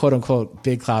the quote unquote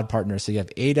big cloud partners, so you have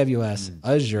AWS,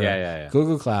 Azure,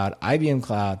 Google Cloud, IBM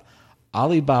Cloud,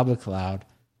 Alibaba Cloud,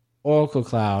 Oracle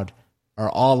Cloud are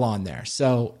all on there.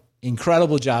 So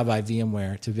incredible job by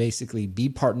VMware to basically be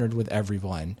partnered with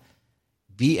everyone,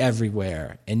 be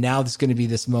everywhere. And now there's going to be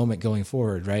this moment going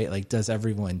forward, right? Like, does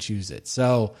everyone choose it?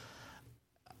 So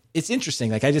it's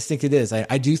interesting. Like, I just think it is.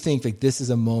 I do think, like, this is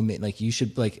a moment, like, you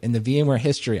should, like, in the VMware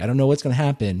history, I don't know what's going to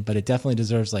happen, but it definitely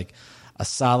deserves, like, a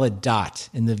solid dot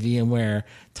in the VMware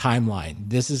timeline.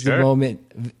 This is the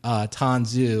moment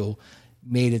Tanzu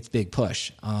made its big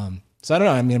push. So I don't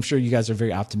know. I mean, I'm sure you guys are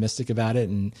very optimistic about it,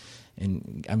 and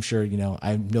I'm sure,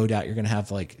 I have no doubt you're going to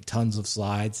have, like, tons of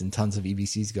slides and tons of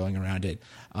EBCs going around it.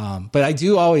 But I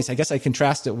do always, I guess I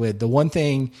contrast it with the one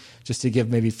thing, just to give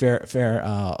maybe fair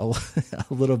a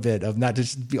little bit of not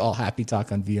just be all happy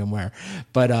talk on VMware,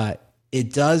 but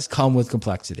it does come with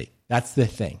complexity. That's the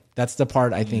thing. That's the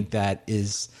part I think that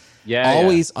is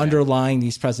always underlying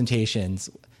these presentations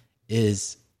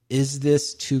is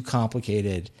this too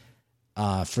complicated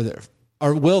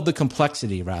or will the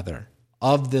complexity rather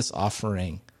of this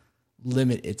offering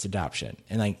limit its adoption?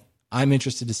 And, like, I'm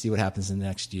interested to see what happens in the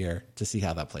next year to see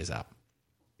how that plays out.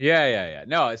 Yeah.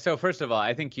 No, so first of all,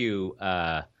 I think you,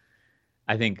 I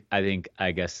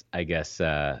guess,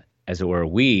 as it were,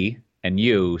 we and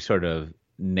you sort of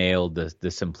nailed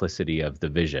the simplicity of the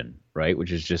vision, right?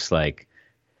 Which is just like,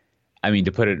 I mean,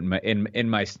 to put it in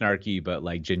my snarky but,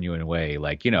 like, genuine way,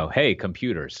 like, hey,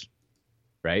 computers,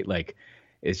 right? Like,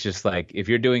 it's just like, if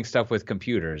you're doing stuff with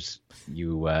computers,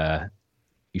 you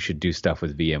should do stuff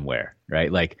with VMware,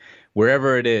 right? Like,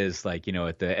 wherever it is, like,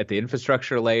 at the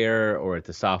infrastructure layer or at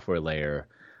the software layer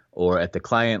or at the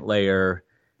client layer,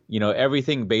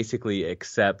 everything basically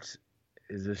except,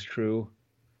 is this true?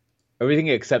 Everything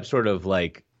except sort of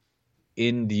like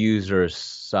end user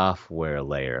software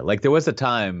layer. Like, there was a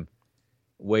time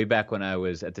way back when I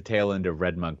was at the tail end of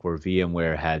RedMonk where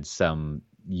VMware had some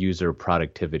user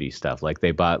productivity stuff. Like,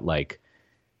 they bought, like,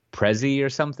 Prezi or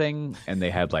something, and they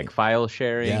had, like, file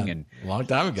sharing and a long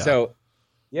time ago. So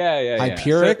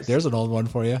Hyperic, there's an old one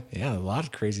for you. Yeah, a lot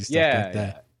of crazy stuff like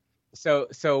that.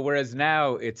 So whereas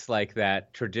now it's like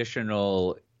that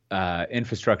traditional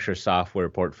infrastructure software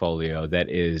portfolio that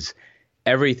is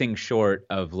everything short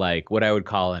of, like, what I would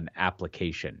call an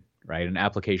application, right? An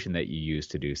application that you use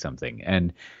to do something.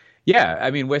 And yeah, I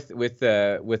mean, with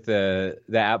the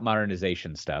app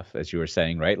modernization stuff, as you were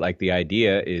saying, right? Like, the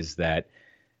idea is that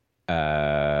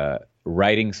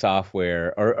writing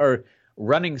software or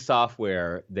running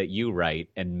software that you write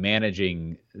and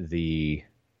managing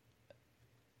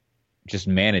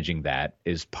that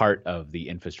is part of the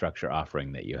infrastructure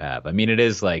offering that you have. I mean, it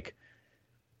is like,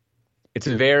 it's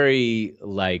very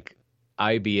like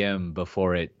IBM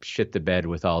before it shit the bed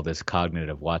with all this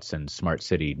cognitive Watson smart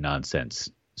city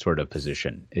nonsense sort of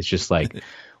position. It's just like,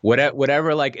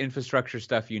 whatever like infrastructure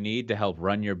stuff you need to help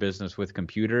run your business with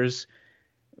computers,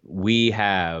 we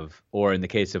have, or in the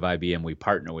case of IBM, we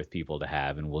partner with people to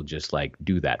have, and we'll just like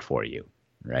do that for you,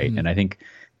 right? And I think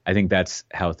that's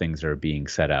how things are being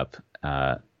set up,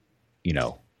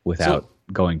 without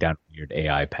going down a weird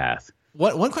AI path.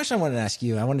 One question I wanted to ask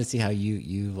you, I wanted to see how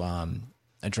you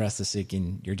address this like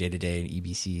in your day-to-day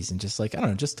EBCs and just like, I don't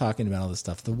know, just talking about all this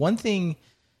stuff. The one thing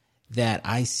that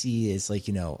I see is like,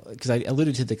 because I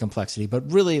alluded to the complexity,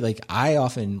 but really like I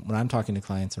often, when I'm talking to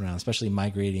clients around, especially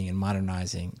migrating and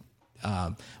modernizing,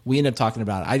 we end up talking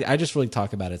about, I just really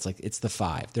talk about it. It's like, it's the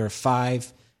five. There are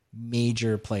five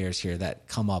major players here that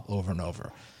come up over and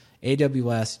over.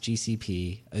 AWS,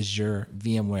 GCP, Azure,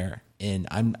 VMware, and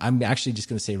I'm actually just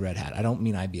going to say Red Hat. I don't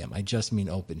mean IBM. I just mean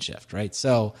OpenShift, right?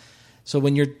 So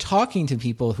when you're talking to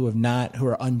people who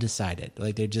are undecided,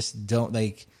 like they just don't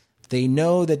like, they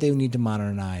know that they need to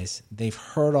modernize. They've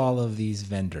heard all of these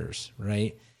vendors,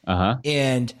 right?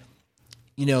 And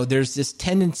there's this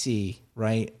tendency,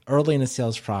 right, early in the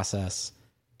sales process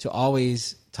to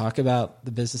always talk about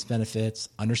the business benefits,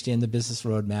 understand the business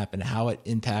roadmap, and how it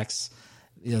impacts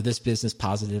this business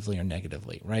positively or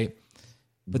negatively, right?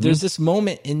 But there's this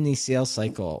moment in the sales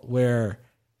cycle where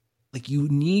like you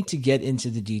need to get into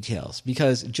the details,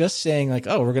 because just saying like,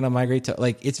 oh, we're going to migrate to,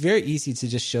 like, it's very easy to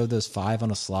just show those five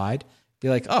on a slide, be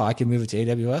like, oh, I can move it to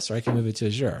AWS or I can move it to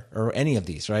Azure or any of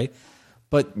these, right?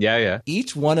 But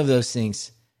each one of those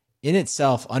things in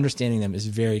itself, understanding them is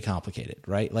very complicated,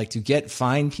 right? Like to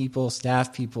find people,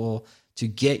 staff people, to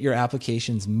get your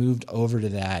applications moved over to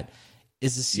that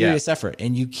is a serious effort.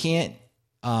 And you can't,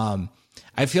 I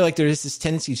feel like there is this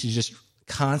tendency to just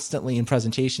constantly in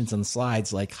presentations and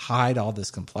slides, like hide all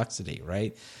this complexity,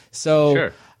 right?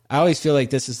 So I always feel like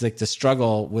this is like the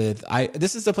struggle with,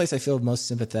 this is the place I feel most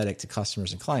sympathetic to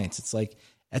customers and clients. It's like,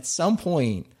 at some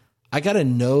point, I got to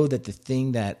know that the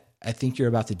thing that I think you're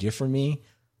about to do for me,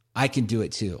 I can do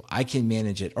it too. I can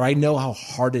manage it, or I know how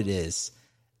hard it is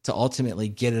to ultimately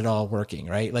get it all working,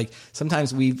 right? Like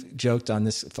sometimes we've joked on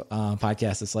this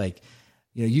podcast. It's like,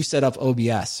 you set up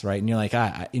OBS, right? And you're like,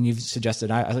 and you've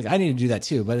suggested, I was like, I need to do that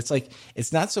too. But it's like,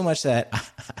 it's not so much that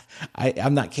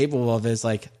I'm not capable of it. It's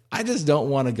like, I just don't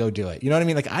want to go do it. You know what I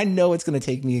mean? Like, I know it's going to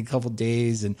take me a couple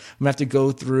days and I'm gonna have to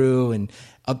go through and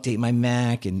update my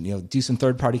Mac and, do some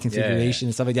third-party configuration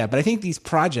and stuff like that. But I think these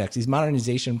projects, these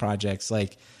modernization projects,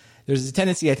 like, there's a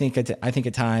tendency, I think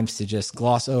at times to just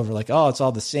gloss over like, oh, it's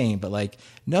all the same. But like,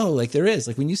 no, like there is,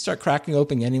 like when you start cracking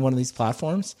open any one of these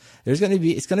platforms, it's going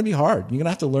to be hard. You're going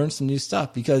to have to learn some new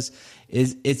stuff because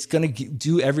it's going to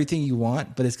do everything you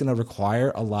want, but it's going to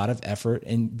require a lot of effort.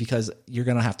 And because you're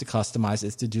going to have to customize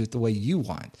it to do it the way you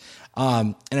want.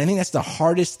 And I think that's the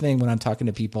hardest thing when I'm talking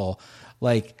to people,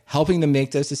 like helping them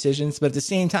make those decisions. But at the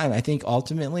same time, I think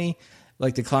ultimately,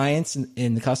 like the clients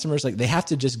and the customers, like they have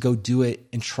to just go do it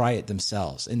and try it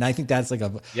themselves. And I think that's like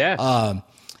it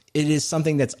is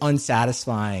something that's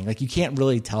unsatisfying. Like you can't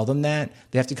really tell them that.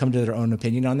 They have to come to their own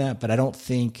opinion on that. But I don't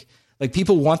think, like,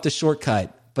 people want the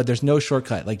shortcut, but there's no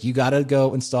shortcut. Like you got to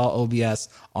go install OBS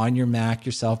on your Mac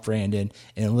yourself, Brandon,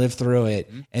 and live through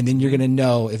it. And then you're going to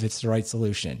know if it's the right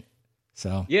solution.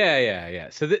 So yeah.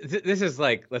 So this is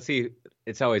like, let's see,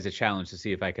 it's always a challenge to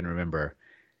see if I can remember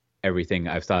everything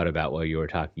I've thought about while you were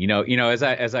talking. As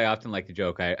I often like to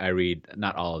joke, I read,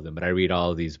 not all of them, but I read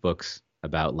all of these books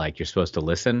about like you're supposed to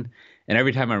listen. And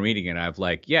every time I'm reading it, I'm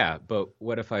like, yeah, but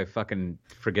what if I fucking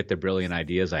forget the brilliant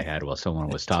ideas I had while someone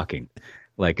was talking?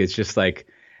 Like, it's just like,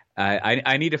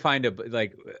 I need to find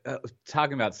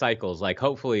talking about cycles, like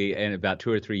hopefully in about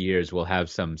 2 or 3 years, we'll have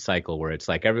some cycle where it's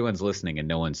like everyone's listening and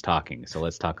no one's talking. So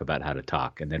let's talk about how to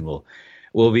talk. And then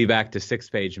we'll be back to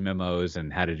 6-page memos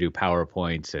and how to do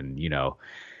PowerPoints and,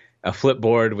 a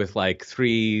flipboard with like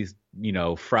 3,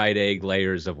 fried egg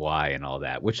layers of why and all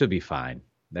that, which will be fine.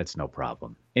 That's no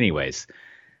problem. Anyways,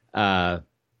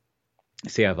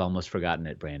 see, I've almost forgotten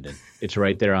it, Brandon. It's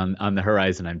right there on the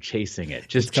horizon. I'm chasing it,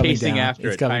 just chasing after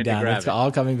it. It's coming down. It's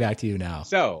all coming back to you now.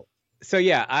 So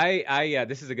yeah, I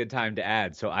this is a good time to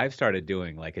add. So I've started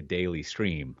doing like a daily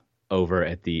stream over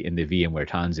in the VMware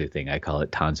Tanzu thing. I call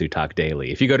it Tanzu Talk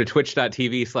Daily. If you go to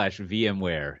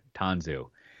twitch.tv/VMware Tanzu,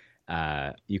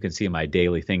 you can see my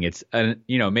daily thing. It's,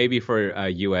 maybe for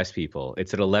US people,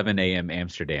 it's at 11 a.m.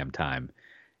 Amsterdam time,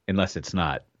 unless it's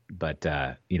not. But,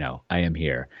 I am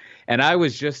here. And I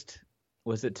was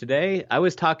it today? I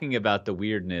was talking about the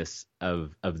weirdness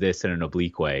of this in an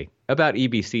oblique way, about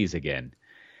EBCs again.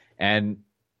 And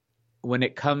when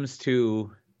it comes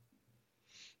to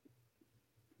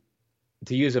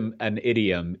use an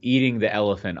idiom, eating the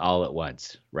elephant all at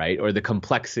once, right? Or the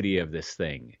complexity of this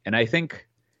thing. And I think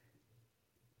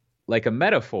like a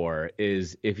metaphor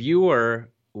is if you were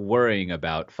worrying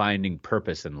about finding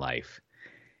purpose in life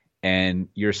and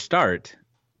your start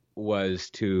was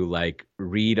to like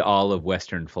read all of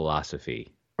Western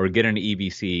philosophy or get an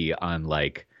EBC on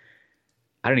like,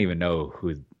 I don't even know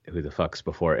who the fuck's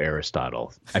before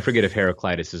Aristotle. I forget if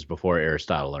Heraclitus is before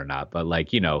Aristotle or not, but like,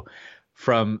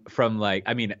 from like,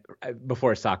 I mean,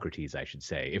 before Socrates, I should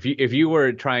say. If you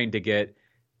were trying to get,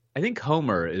 I think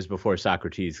Homer is before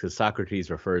Socrates because Socrates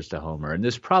refers to Homer, and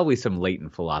there's probably some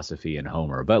latent philosophy in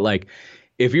Homer. But like,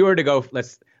 if you were to go,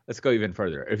 let's go even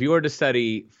further. If you were to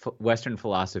study Western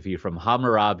philosophy from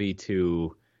Hammurabi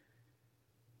to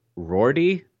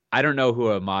Rorty, I don't know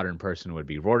who a modern person would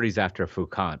be. Rorty's after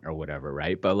Foucault or whatever,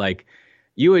 right? But like,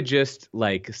 you would just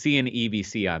like see an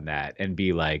EBC on that and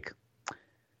be like,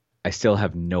 I still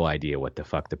have no idea what the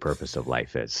fuck the purpose of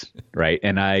life is, right?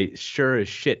 And I sure as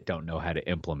shit don't know how to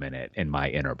implement it in my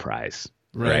enterprise,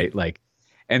 right? Like,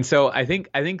 and so I think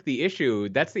that's the issue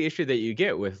that you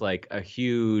get with like a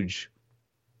huge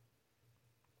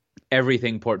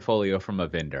everything portfolio from a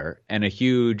vendor and a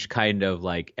huge kind of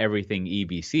like everything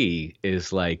EBC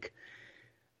is like,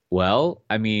 well,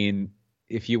 I mean,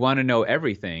 if you want to know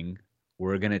everything,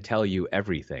 we're going to tell you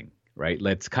everything, right?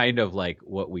 That's kind of like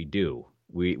what we do.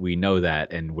 We know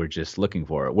that, and we're just looking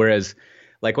for it. Whereas,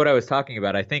 like what I was talking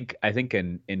about, I think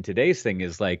in today's thing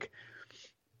is like,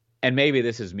 and maybe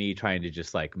this is me trying to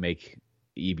just like make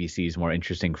EBCs more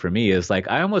interesting for me, is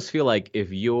like I almost feel like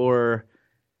if you're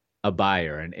a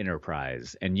buyer, an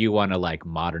enterprise, and you want to like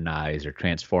modernize or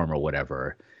transform or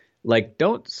whatever, like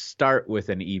don't start with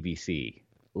an EBC.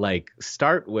 Like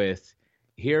start with,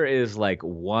 here is like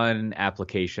one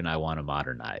application I want to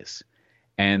modernize.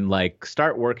 And like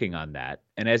start working on that.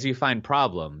 And as you find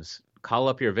problems, call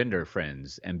up your vendor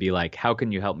friends and be like, how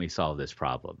can you help me solve this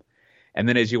problem? And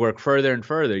then as you work further and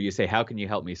further, you say, how can you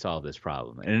help me solve this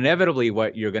problem? And inevitably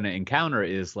what you're going to encounter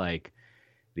is like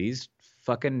these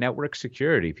fucking network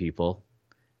security people,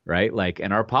 right? Like,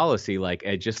 and our policy, like,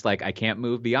 it just like, I can't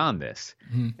move beyond this.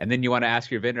 Mm-hmm. And then you want to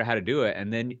ask your vendor how to do it.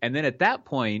 And then at that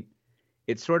point,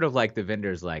 it's sort of like the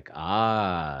vendor's like,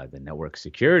 the network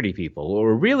security people. What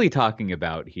we're really talking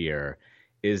about here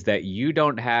is that you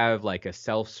don't have like a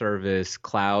self-service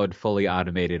cloud, fully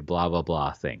automated, blah, blah,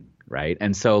 blah thing, right?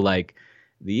 And so like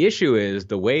the issue is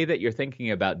the way that you're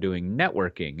thinking about doing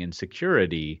networking and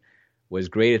security was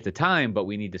great at the time, but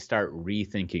we need to start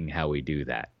rethinking how we do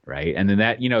that, right? And then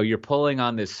that, you're pulling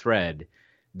on this thread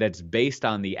that's based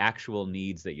on the actual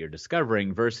needs that you're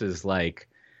discovering versus like,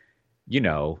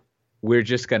 we're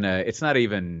just gonna, it's not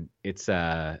even, it's,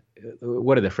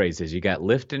 what are the phrases? You got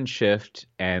lift and shift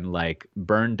and like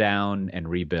burn down and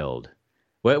rebuild.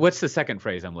 What's the second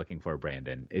phrase I'm looking for,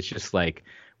 Brandon? It's just like,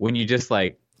 when you just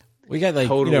like, we got like,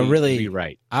 totally really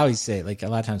rewrite. I always say like a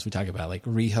lot of times we talk about like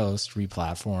rehost,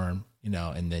 replatform,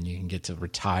 and then you can get to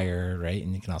retire, right?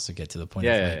 And you can also get to the point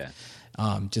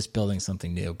of just building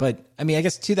something new. But I mean, I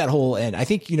guess to that whole end, I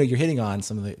think, you're hitting on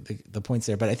some of the points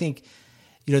there, but I think,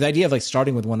 the idea of like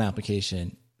starting with one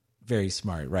application, very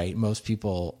smart, right? Most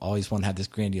people always want to have this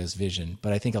grandiose vision,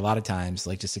 but I think a lot of times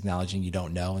like just acknowledging you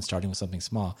don't know and starting with something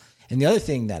small. And the other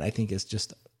thing that I think is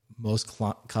just most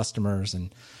customers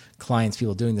and clients,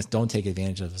 people doing this don't take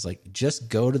advantage of is like, just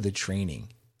go to the training,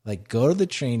 like go to the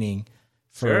training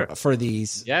for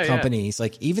these companies.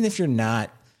 Like, even if you're not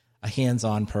a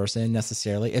hands-on person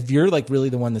necessarily, if you're like really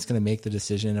the one that's going to make the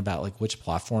decision about like which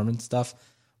platform and stuff,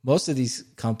 most of these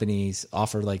companies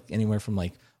offer like anywhere from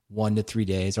like 1 to 3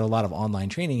 days or a lot of online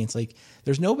training. It's like,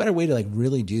 there's no better way to like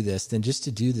really do this than just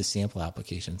to do the sample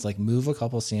applications, like move a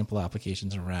couple sample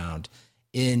applications around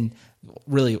in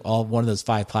really all one of those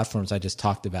 5 platforms I just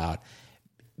talked about.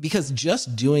 Because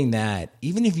just doing that,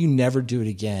 even if you never do it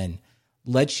again,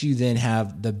 lets you then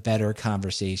have the better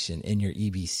conversation in your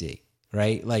EBC,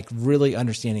 right? Like really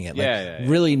understanding it, like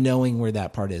really knowing where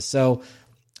that part is. So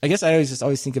I guess I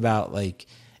always think about like,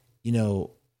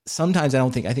 sometimes I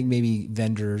think maybe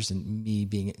vendors and me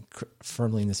being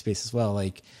firmly in the space as well,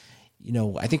 like,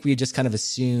 I think we just kind of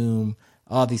assume,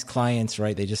 these clients,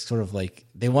 right? They just sort of like,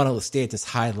 they want to stay at this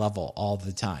high level all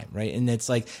the time, right? And it's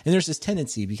like, and there's this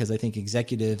tendency because I think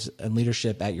executives and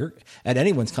leadership at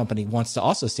anyone's company wants to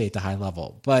also stay at the high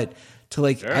level. But to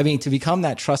like, I mean, to become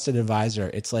that trusted advisor,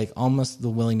 it's like almost the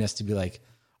willingness to be like,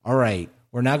 all right,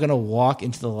 we're now going to walk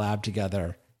into the lab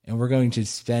together and we're going to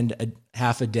spend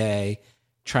half a day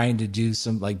trying to do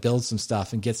some like build some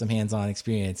stuff and get some hands-on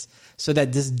experience so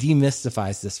that this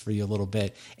demystifies this for you a little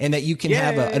bit and that you can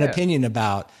have an opinion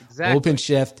about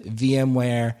OpenShift,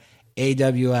 VMware,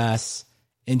 AWS,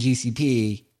 and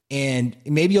GCP And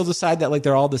maybe you'll decide that like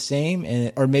they're all the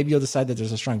same, or maybe you'll decide that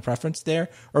there's a strong preference there,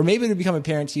 or maybe it'll become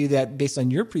apparent to you that based on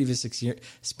your previous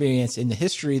experience in the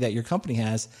history that your company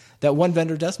has, that one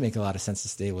vendor does make a lot of sense to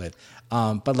stay with.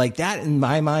 But like that in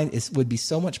my mind would be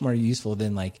so much more useful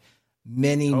than like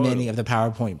many of the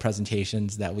PowerPoint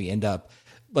presentations that we end up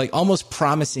like almost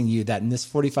promising you that in this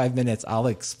 45 minutes, I'll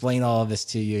explain all of this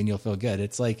to you and you'll feel good.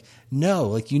 It's like, no,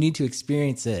 like you need to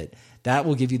experience it. That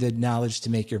will give you the knowledge to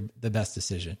make the best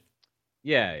decision.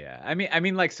 Yeah. I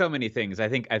mean, like so many things. I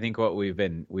think what we've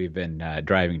been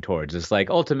driving towards is like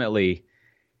ultimately,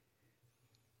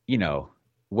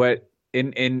 what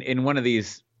in one of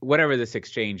these, whatever this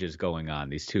exchange is going on,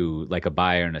 these two, like a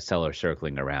buyer and a seller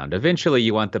circling around. Eventually,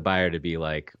 you want the buyer to be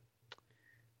like,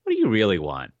 "What do you really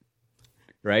want?"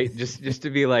 Right? just to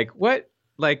be like, "What?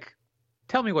 Like,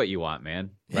 tell me what you want,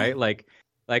 man." Right? Like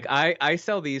I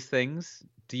sell these things.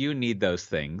 Do you need those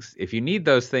things? If you need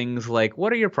those things, like,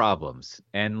 what are your problems?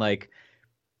 And like,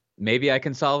 maybe I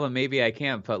can solve them, maybe I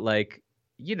can't. But like,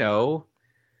 we're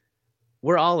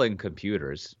all in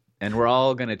computers, and we're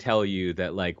all going to tell you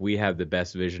that like we have the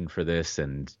best vision for this,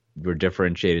 and we're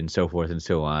differentiated, and so forth and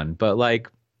so on. But like,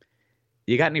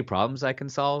 you got any problems I can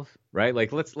solve? Right?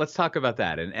 Like, let's talk about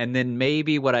that. And then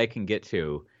maybe what I can get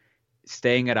to,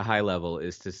 staying at a high level,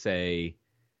 is to say,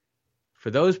 for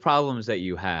those problems that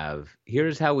you have,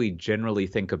 here's how we generally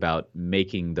think about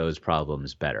making those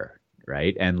problems better,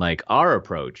 right? And like our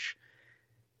approach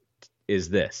is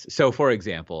this. So for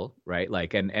example, right,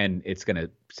 like, and it's going to,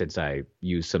 since I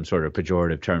use some sort of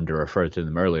pejorative term to refer to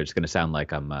them earlier, it's going to sound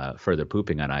like I'm further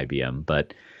pooping on IBM.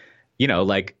 But,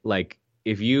 like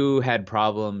if you had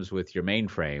problems with your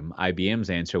mainframe,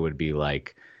 IBM's answer would be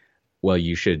like, well,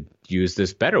 you should use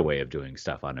this better way of doing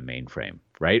stuff on a mainframe,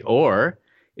 right? Or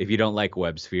if you don't like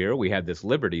WebSphere, we have this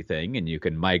Liberty thing, and you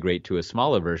can migrate to a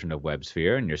smaller version of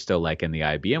WebSphere, and you're still like in the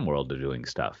IBM world of doing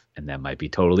stuff. And that might be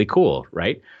totally cool,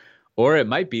 right? Or it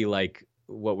might be like,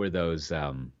 what were those?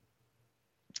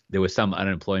 There was some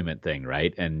unemployment thing,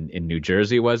 right? And in New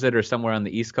Jersey, was it, or somewhere on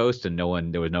the East Coast, and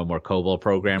there was no more COBOL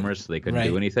programmers, so they couldn't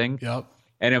do anything. Yep.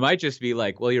 And it might just be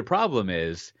like, well, your problem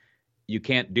is you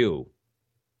can't do.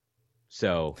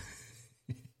 So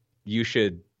you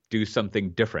should do something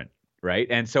different. Right.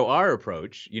 And so our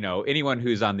approach, anyone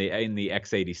who's in the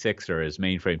x86, or as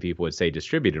mainframe people would say,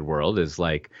 distributed world, is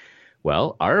like,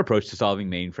 well, our approach to solving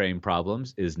mainframe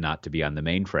problems is not to be on the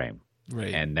mainframe.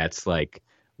 Right. And that's like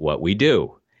what we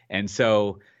do. And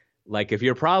so like if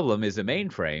your problem is a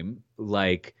mainframe,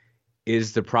 like,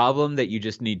 is the problem that you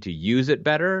just need to use it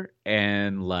better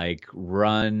and like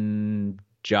run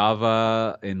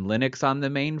Java and Linux on the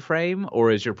mainframe?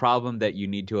 Or is your problem that you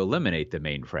need to eliminate the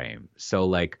mainframe? So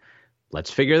like, let's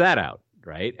figure that out,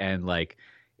 right? And like,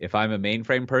 if I'm a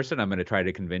mainframe person, I'm going to try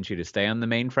to convince you to stay on the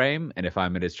mainframe. And if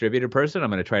I'm a distributed person, I'm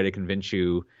going to try to convince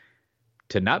you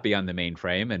to not be on the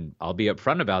mainframe. And I'll be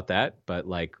upfront about that. But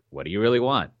like, what do you really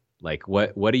want? Like,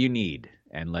 what do you need?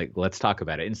 And like, let's talk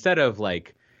about it. Instead of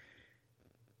like,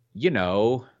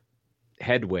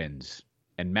 headwinds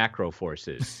and macro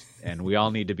forces, and we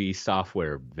all need to be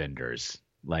software vendors.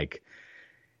 Like,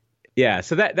 yeah,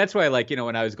 so that's why, like,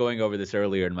 when I was going over this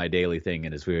earlier in my daily thing,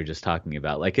 and as we were just talking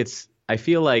about, like, I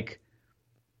feel like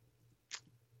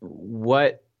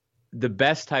what the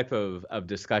best type of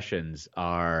discussions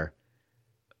are,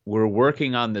 we're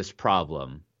working on this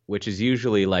problem, which is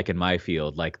usually, like in my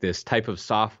field, like this type of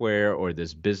software or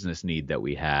this business need that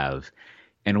we have,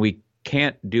 and we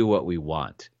can't do what we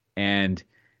want. And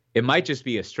it might just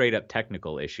be a straight up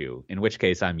technical issue, in which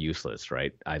case I'm useless,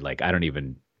 right? I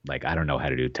don't know how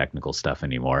to do technical stuff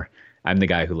anymore. I'm the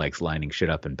guy who likes lining shit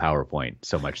up in PowerPoint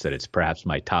so much that it's perhaps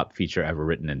my top feature ever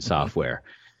written in software.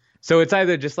 So it's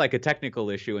either just like a technical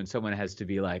issue and someone has to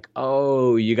be like,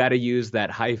 oh, you got to use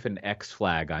that -X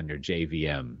flag on your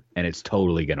JVM and it's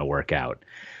totally going to work out.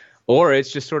 Or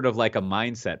it's just sort of like a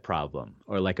mindset problem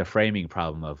or like a framing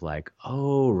problem of like,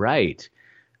 oh, right.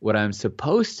 What I'm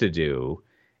supposed to do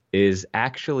is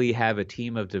actually have a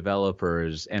team of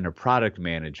developers and a product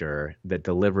manager that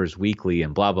delivers weekly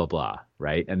and blah, blah, blah,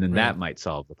 right? And then that might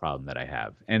solve the problem that I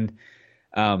have. And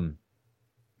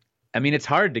it's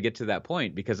hard to get to that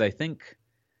point because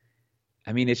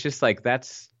it's just like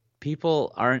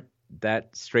people aren't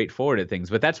that straightforward at things.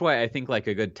 But that's why I think like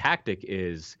a good tactic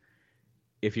is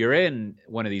if you're in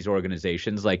one of these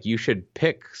organizations, like you should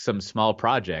pick some small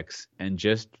projects and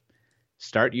just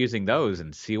start using those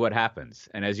and see what happens.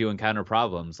 And as you encounter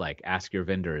problems, like ask your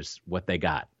vendors what they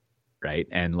got, right?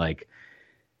 And like,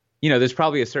 there's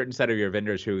probably a certain set of your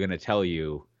vendors who are going to tell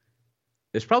you,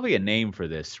 there's probably a name for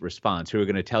this response, who are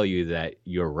going to tell you that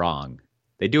you're wrong,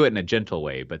 They do it in a gentle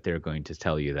way, but they're going to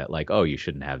tell you that like, oh, you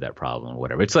shouldn't have that problem or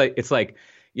whatever. It's like,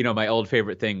 my old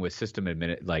favorite thing with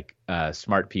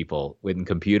smart people within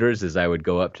computers is I would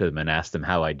go up to them and ask them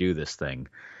how I do this thing.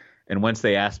 And once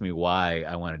they ask me why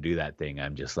I want to do that thing,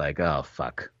 I'm just like, oh,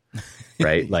 fuck.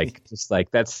 Right. Like, just like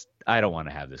I don't want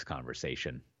to have this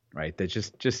conversation. Right. That's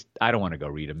just I don't want to go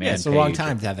read a man. Yeah, it's the wrong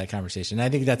time to have that conversation. I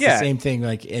think that's the same thing.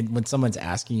 Like, when someone's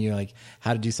asking you like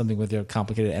how to do something with your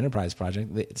complicated enterprise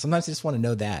project, sometimes they just want to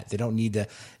know that. They don't need to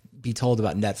be told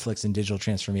about Netflix and digital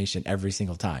transformation every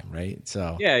single time. Right.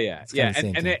 So yeah.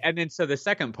 And then so the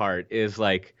second part is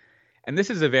like, and this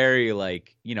is a very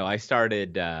like, I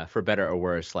started for better or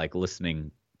worse, like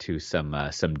listening to some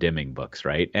Deming books.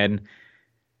 Right. And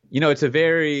it's a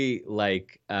very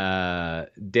like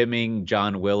Deming,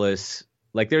 John Willis.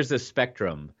 Like there's this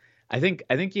spectrum. I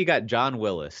think you got John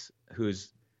Willis,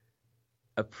 who's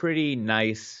a pretty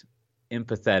nice,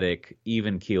 empathetic,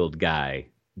 even-keeled guy,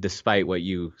 despite what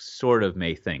you sort of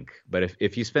may think. But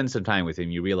if you spend some time with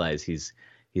him, you realize he's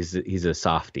a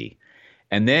softie.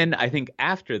 And then I think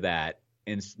after that,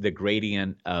 in the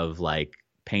gradient of like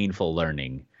painful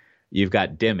learning, you've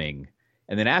got Deming.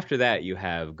 And then after that, you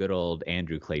have good old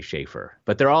Andrew Clay Shafer.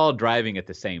 But they're all driving at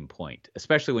the same point,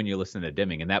 especially when you listen to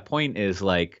Deming. And that point is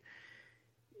like,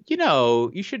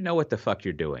 you should know what the fuck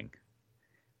you're doing,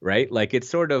 right? Like it's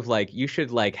sort of like you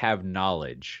should like have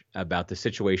knowledge about the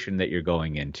situation that you're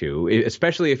going into,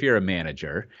 especially if you're a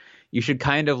manager. You should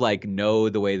kind of like know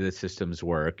the way the systems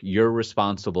work. You're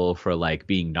responsible for like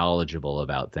being knowledgeable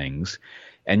about things.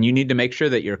 And you need to make sure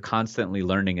that you're constantly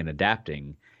learning and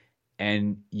adapting.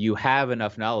 And you have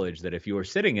enough knowledge that if you were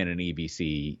sitting in an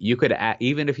EBC, you could,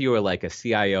 even if you were like a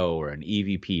CIO or an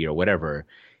EVP or whatever,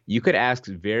 you could ask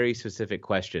very specific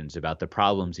questions about the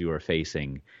problems you were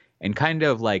facing and kind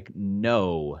of like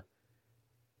know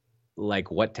like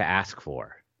what to ask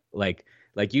for. Like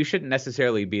you shouldn't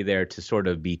necessarily be there to sort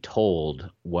of be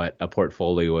told what a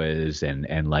portfolio is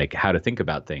and like how to think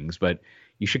about things, but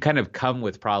you should kind of come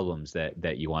with problems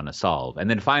that you want to solve. And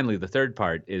then finally, the third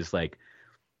part is like,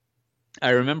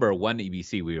 I remember one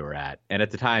EBC we were at, and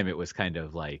at the time it was kind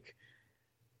of like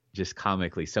just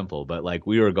comically simple, but like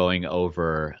we were going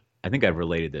over, I think I've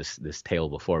related this tale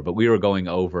before, but we were going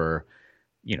over,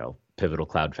 Pivotal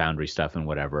Cloud Foundry stuff and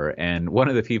whatever. And one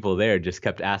of the people there just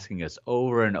kept asking us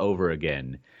over and over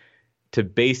again to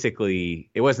basically,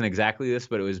 it wasn't exactly this,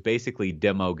 but it was basically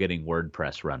demo getting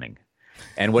WordPress running.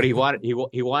 And what he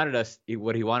wanted us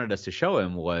to show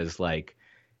him was like,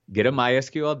 get a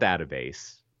MySQL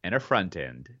database and a front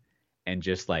end and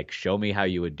just like show me how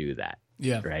you would do that.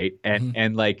 Yeah. Right.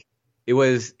 And like it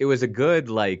was a good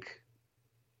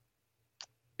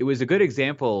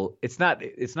example. It's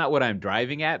not what I'm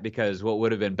driving at, because what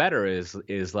would have been better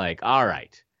is like, all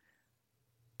right,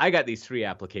 I got these 3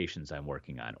 applications I'm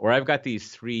working on, or I've got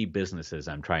these 3 businesses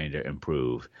I'm trying to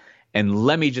improve. And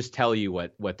let me just tell you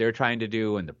what they're trying to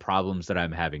do and the problems that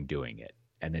I'm having doing it.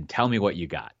 And then tell me what you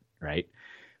got. Right.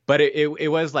 But it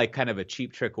was like kind of a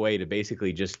cheap trick way to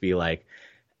basically just be like,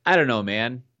 I don't know,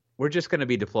 man, we're just going to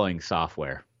be deploying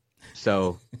software.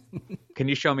 So can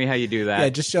you show me how you do that? Yeah,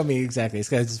 just show me exactly.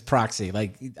 It's proxy.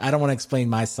 Like, I don't want to explain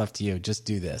my stuff to you. Just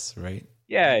do this, right?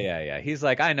 Yeah. He's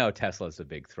like, I know Tesla's a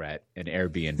big threat and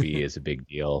Airbnb is a big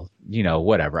deal.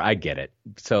 Whatever. I get it.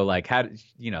 So like, how,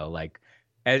 like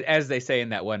as they say in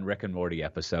that one Rick and Morty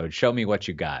episode, show me what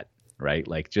you got, right?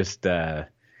 Like just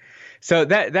so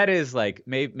that is like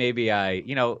maybe I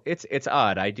it's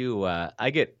odd. I do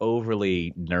I get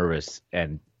overly nervous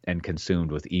and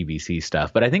consumed with EBC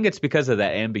stuff, but I think it's because of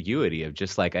that ambiguity of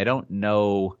just like I don't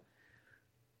know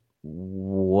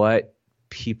what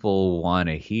people want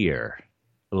to hear,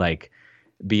 like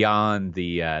beyond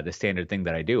the standard thing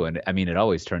that I do. And I mean, it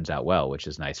always turns out well, which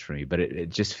is nice for me. But it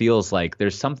just feels like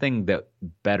there's something that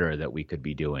better that we could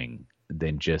be doing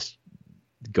than just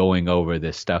going over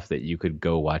this stuff that you could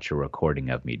go watch a recording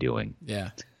of me doing.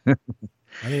 Yeah. I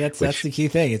mean, that's the key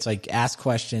thing. It's like ask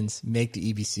questions, make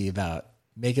the EBC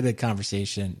make it a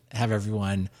conversation, have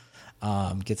everyone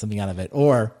get something out of it,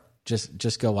 or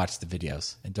just go watch the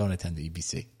videos and don't attend the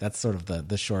EBC. That's sort of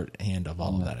the shorthand of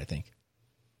all of that, I think.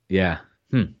 Yeah.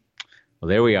 Well,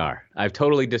 there we are. I've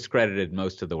totally discredited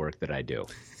most of the work that I do.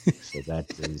 So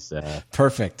that is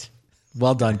perfect.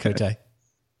 Well done, Coté.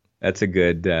 That's a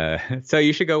good. So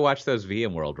you should go watch those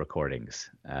VMworld recordings.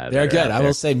 They're good. I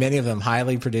will say many of them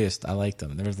highly produced. I liked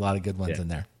them. There was a lot of good ones in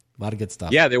there. A lot of good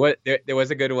stuff. Yeah, there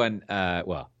was a good one.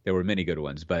 Well, there were many good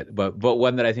ones, but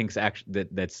one that I think is actually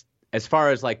that's as far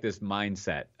as like this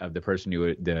mindset of the person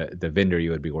the vendor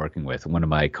you would be working with. One of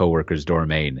my coworkers,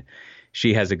 Dormain,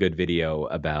 she has a good video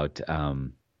about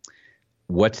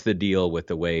what's the deal with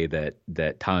the way that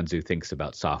Tanzu thinks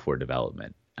about software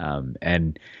development.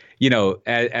 And,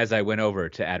 as I went over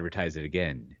to advertise it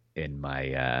again in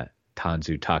my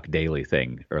Tanzu Talk Daily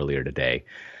thing earlier today,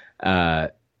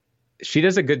 she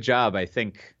does a good job. I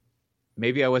think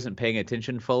maybe I wasn't paying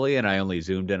attention fully and I only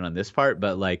zoomed in on this part,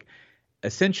 but like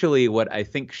essentially what I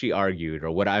think she argued,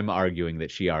 or what I'm arguing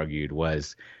that she argued,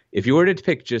 was if you were to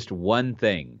pick just one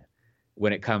thing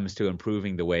when it comes to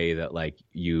improving the way that like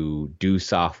you do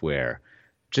software,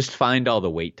 just find all the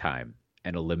wait time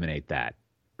and eliminate that,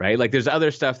 right? Like there's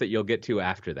other stuff that you'll get to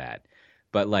after that.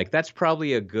 But like that's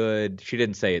probably a good, she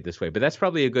didn't say it this way, but that's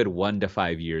probably a good 1 to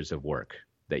 5 years of work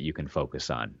that you can focus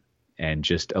on and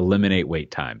just eliminate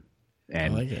wait time.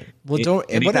 And I like it.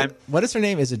 Well, what is her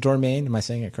name? Is it Dormain? Am I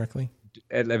saying it correctly?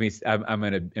 I'm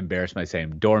going to embarrass my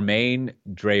name. Dormain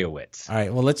Dreyowitz. All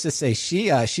right. Well, let's just say she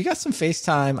got some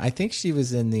FaceTime. I think she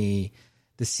was in the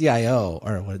CIO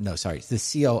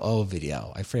the COO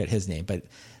video. I forget his name, but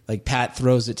like Pat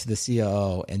throws it to the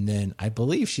COO, and then I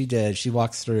believe she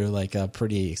walks through like a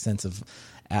pretty extensive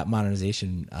app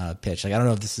modernization pitch. Like I don't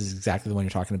know if this is exactly the one you're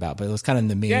talking about, but it was kind of in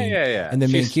the main in the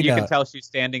main keynote. You can tell she's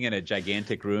standing in a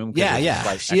gigantic room.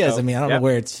 Yeah, she is. I mean, I don't know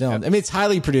where it's filmed. I mean, it's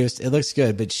highly produced. It looks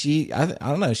good, but I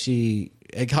don't know.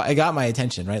 It got my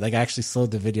attention, right? Like I actually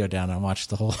slowed the video down and watched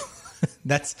the whole.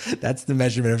 That's the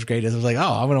measurement of greatness. I was like,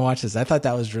 oh, I'm going to watch this. I thought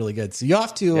that was really good. So you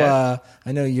have to.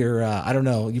 I know you're. I don't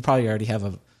know. You probably already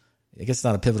have I guess it's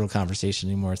not a pivotal conversation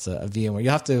anymore. It's a VMware. You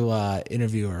have to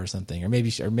interview her or something, or maybe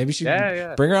she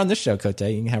bring her on this show, Cote.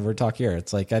 You can have her talk here.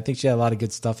 It's like I think she had a lot of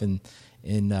good stuff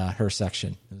in her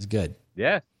section. It was good.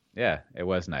 Yeah, it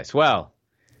was nice. Well,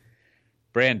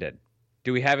 Brandon,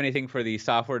 do we have anything for the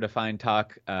software defined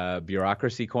talk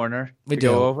bureaucracy corner to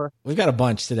go over? We've got a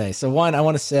bunch today. So one, I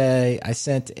want to say I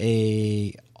sent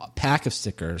a pack of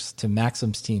stickers to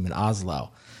Maxim's team in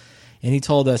Oslo. And he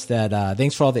told us that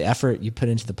thanks for all the effort you put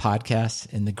into the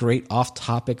podcast and the great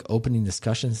off-topic opening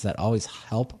discussions that always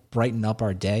help brighten up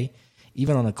our day,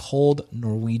 even on a cold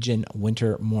Norwegian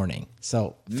winter morning.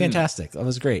 So fantastic. That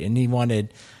was great. And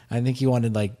I think he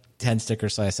wanted like 10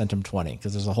 stickers, so I sent him 20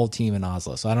 because there's a whole team in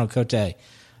Oslo. So I don't know, Cote, I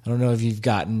don't know if you've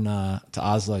gotten to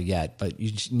Oslo yet, but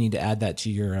you need to add that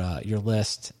to your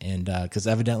list. And because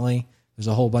evidently there's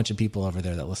a whole bunch of people over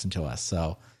there that listen to us.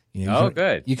 So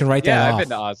good. You can write that off. Yeah, I've been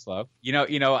to Oslo.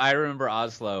 I remember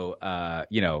Oslo,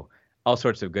 all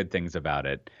sorts of good things about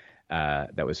it.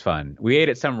 That was fun. We ate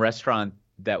at some restaurant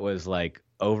that was like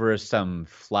over some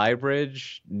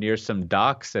flybridge near some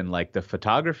docks and like the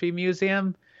photography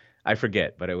museum. I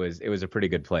forget, but it was a pretty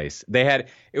good place. It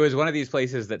was one of these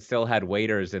places that still had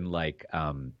waiters in like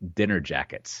dinner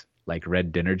jackets, like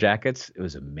red dinner jackets. It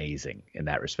was amazing in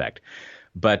that respect.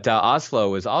 But Oslo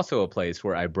was also a place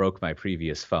where I broke my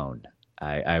previous phone.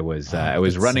 I was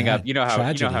running up. You know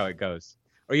how it goes,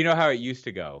 or you know how it used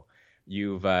to go.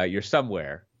 You're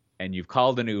somewhere and you've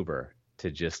called an Uber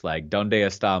to just like donde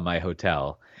está my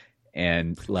hotel,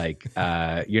 and like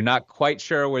you're not quite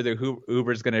sure where the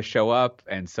Uber's going to show up,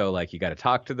 and so like you got to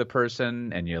talk to the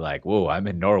person, and you're like, whoa, I'm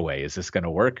in Norway. Is this going to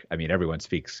work? I mean, everyone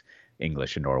speaks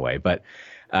English in Norway, but.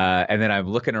 And then I'm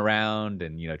looking around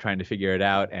and, trying to figure it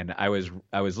out. And I was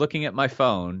looking at my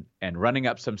phone and running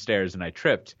up some stairs, and I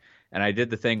tripped. And I did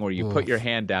the thing where you put your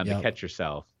hand down to catch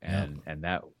yourself. And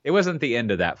that it wasn't the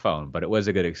end of that phone, but it was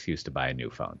a good excuse to buy a new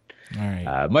phone. All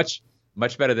right.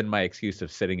 Much better than my excuse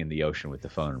of sitting in the ocean with the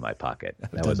phone in my pocket.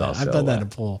 I've done that in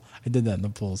the pool. I did that in the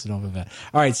pool, so don't feel bad.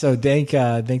 All right. So thank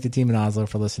the team in Oslo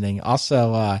for listening.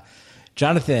 Also,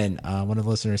 Jonathan, one of the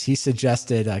listeners, he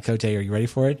suggested, Cote, are you ready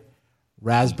for it?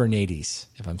 Raspbernates,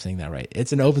 if I'm saying that right.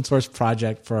 It's an open source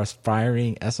project for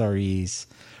aspiring SREs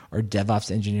or DevOps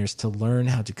engineers to learn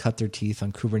how to cut their teeth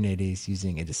on Kubernetes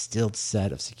using a distilled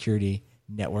set of security,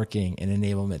 networking, and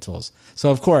enablement tools.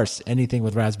 So, of course, anything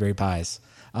with Raspberry Pis.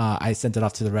 I sent it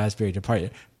off to the Raspberry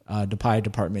Pi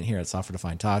department here at Software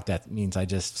Defined Talk. That means I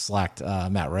just slacked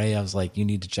Matt Ray. I was like, you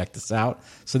need to check this out.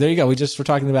 So there you go. We're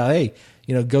talking about, hey,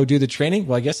 go do the training.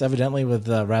 Well, I guess evidently with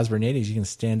Raspbernates, you can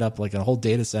stand up like a whole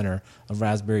data center of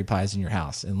Raspberry Pis in your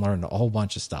house and learn a whole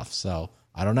bunch of stuff. So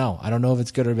I don't know. I don't know if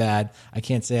it's good or bad. I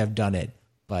can't say I've done it,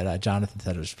 but Jonathan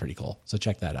said it was pretty cool. So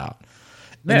check that out.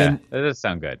 That does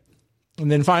sound good.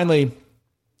 And then finally,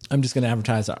 I'm just going to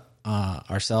advertise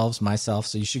myself.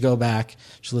 So you should go back,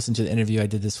 listen to the interview I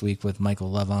did this week with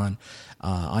Michael Levon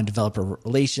on developer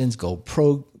relations, Go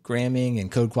programming,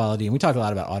 and code quality. And we talked a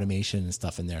lot about automation and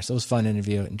stuff in there. So it was a fun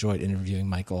interview. Enjoyed interviewing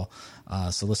Michael.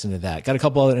 So listen to that. Got a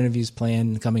couple other interviews planned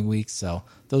in the coming weeks. So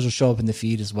those will show up in the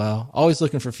feed as well. Always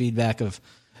looking for feedback of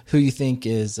who you think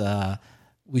is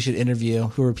we should interview,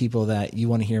 who are people that you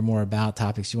want to hear more about,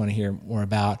 topics you want to hear more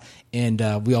about. And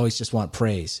we always just want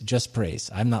praise, just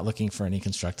praise. I'm not looking for any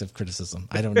constructive criticism.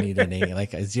 I don't need any,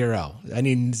 like a zero. I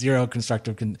need zero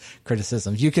constructive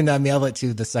criticism. You can mail it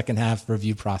to the second half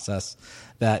review process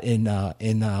that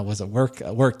was it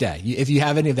Workday. If you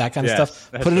have any of that kind of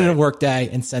stuff, put it in a Workday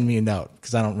and send me a note,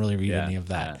 because I don't really read any of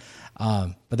that.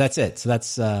 But that's it. So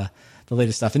that's the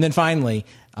latest stuff. And then finally,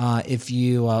 if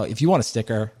you want a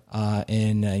sticker,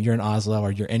 and you're in Oslo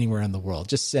or you're anywhere in the world,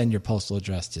 just send your postal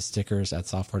address to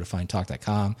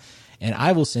stickers@softwaredefinedtalk.com, and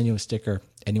I will send you a sticker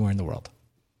anywhere in the world.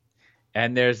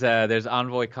 And there's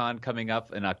EnvoyCon coming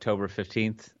up in October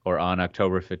 15th or on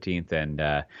October 15th, and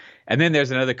then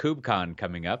there's another KubeCon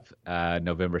coming up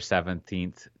November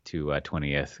 17th to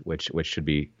 20th, which should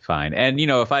be fine. And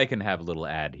if I can have a little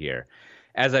ad here,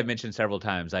 as I've mentioned several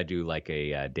times, I do like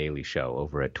a daily show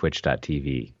over at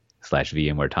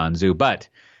twitch.tv/VMwareTanzu, but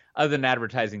other than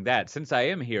advertising that, since I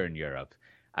am here in Europe,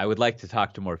 I would like to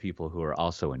talk to more people who are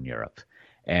also in Europe.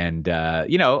 And,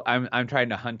 I'm trying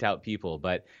to hunt out people,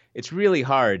 but it's really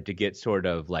hard to get sort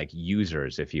of like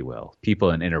users, if you will,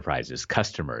 people in enterprises,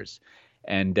 customers.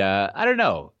 And I don't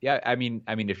know. Yeah, I mean,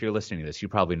 if you're listening to this, you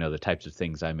probably know the types of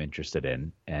things I'm interested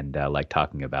in and like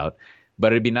talking about.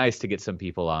 But it'd be nice to get some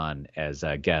people on as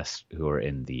guests who are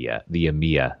in the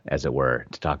EMEA, as it were,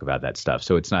 to talk about that stuff.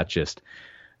 So it's not just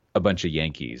a bunch of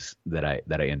Yankees that I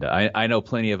end up. I know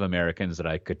plenty of Americans that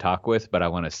I could talk with, but I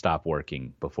want to stop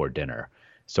working before dinner,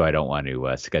 so I don't want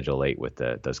to schedule late with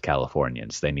those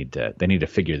Californians. They need to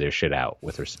figure their shit out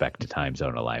with respect to time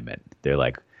zone alignment. They're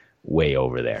like way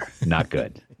over there. Not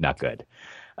good. Not good.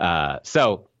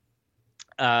 So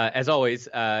as always,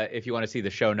 if you want to see the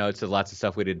show notes, there's lots of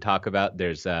stuff we didn't talk about.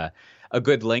 There's a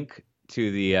good link to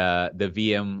the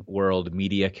VMworld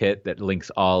Media Kit that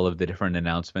links all of the different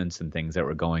announcements and things that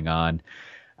were going on.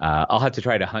 I'll have to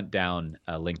try to hunt down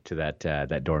a link to that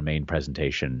domain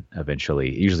presentation eventually.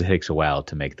 It usually takes a while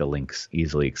to make the links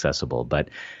easily accessible. But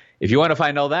if you want to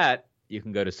find all that, you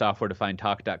can go to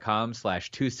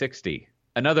softwaredefinedtalk.com/260.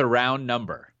 Another round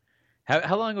number.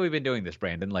 How long have we been doing this,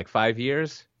 Brandon? Like 5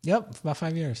 years? Yep, about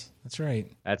 5 years. That's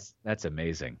right. That's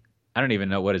amazing. I don't even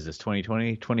know, what is this,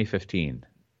 2020, 2015?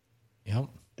 Yep.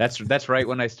 That's right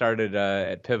when I started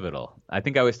at Pivotal. I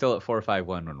think I was still at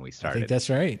 451 when we started. I think that's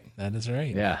right. That is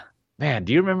right. Yeah. Man,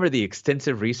 do you remember the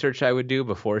extensive research I would do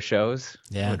before shows?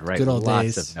 Yeah, I would write good old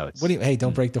lots days. of notes. Hey,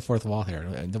 don't break the fourth wall here.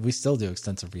 We still do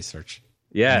extensive research.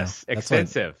 Yes,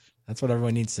 extensive. That's what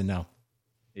everyone needs to know.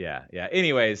 Yeah.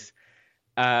 Anyways,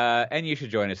 and you should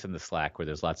join us in the Slack where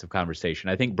there's lots of conversation.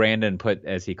 I think Brandon put,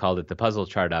 as he called it, the puzzle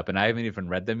chart up, and I haven't even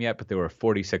read them yet, but there were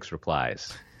 46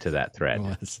 replies to that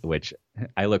thread, which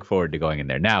I look forward to going in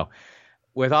there. Now,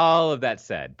 with all of that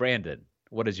said, Brandon,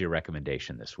 what is your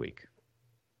recommendation this week?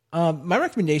 My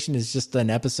recommendation is just an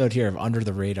episode here of Under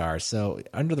the Radar. So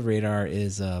Under the Radar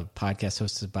is a podcast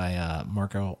hosted by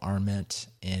Marco Arment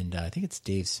and I think it's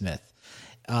Dave Smith.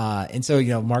 And so,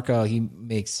 Marco, he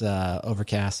makes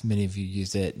Overcast. Many of you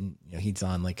use it, and he's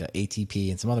on like a ATP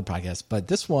and some other podcasts. But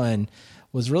this one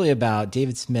was really about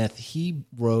David Smith. He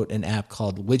wrote an app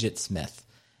called Widgetsmith.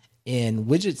 And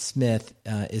Widgetsmith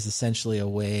is essentially a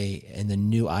way in the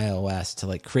new iOS to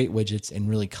like create widgets and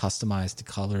really customize the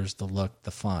colors, the look,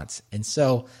 the fonts. And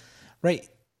so, right,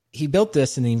 he built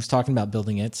this and he was talking about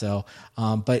building it. So,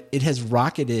 but it has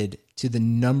rocketed to the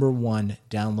 #1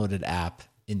 downloaded app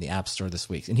in the App Store this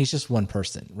week. And he's just one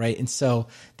person, right? And so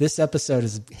this episode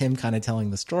is him kind of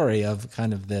telling the story of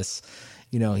kind of this,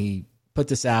 he put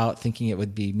this out thinking it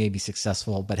would be maybe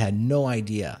successful, but had no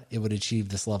idea it would achieve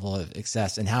this level of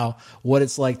success, and what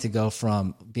it's like to go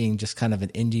from being just kind of an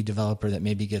indie developer that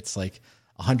maybe gets like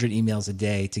 100 emails a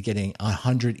day to getting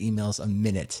 100 emails a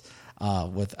minute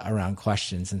with around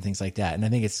questions and things like that. And I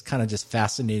think it's kind of just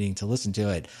fascinating to listen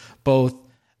to it, both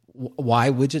why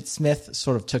Widgetsmith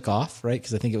sort of took off, right?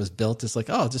 Because I think it was built as like,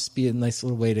 just be a nice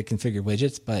little way to configure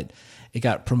widgets, but it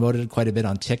got promoted quite a bit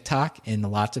on TikTok, and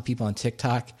lots of people on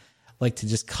TikTok like to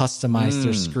just customize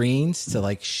their screens to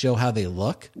like show how they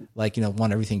look, like,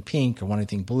 want everything pink or want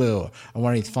anything blue or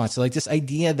want anything font. So like this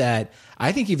idea that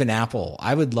I think even Apple,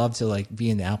 I would love to like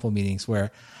be in the Apple meetings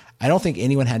where I don't think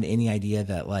anyone had any idea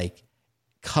that like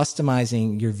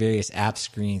customizing your various app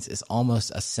screens is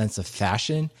almost a sense of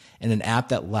fashion, and an app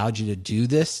that allowed you to do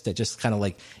this, that just kind of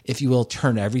like, if you will,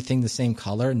 turn everything the same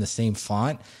color and the same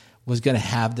font, was going to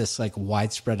have this like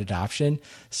widespread adoption.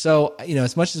 So,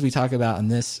 as much as we talk about on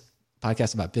this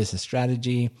podcast about business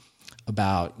strategy,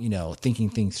 about, thinking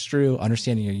things through,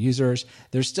 understanding your users,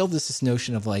 there's still this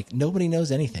notion of like, nobody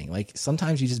knows anything. Like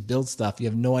sometimes you just build stuff, you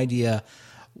have no idea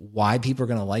why people are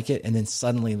going to like it, and then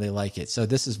suddenly they like it. So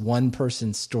this is one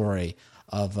person's story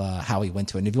of how he went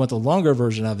to it. And if you want the longer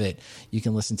version of it, you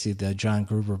can listen to the John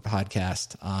Gruber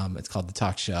podcast. It's called The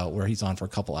Talk Show, where he's on for a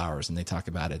couple hours and they talk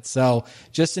about it. So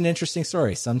just an interesting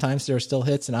story. Sometimes there are still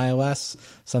hits in iOS.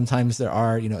 Sometimes there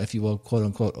are, if you will, quote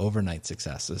unquote, overnight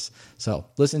successes. So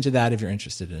listen to that if you're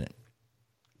interested in it.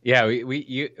 Yeah,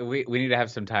 we need to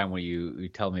have some time where you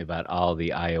tell me about all the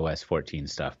iOS 14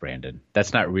 stuff, Brandon.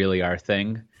 That's not really our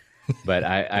thing. But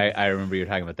I remember you were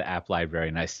talking about the app library,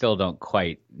 and I still don't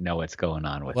quite know what's going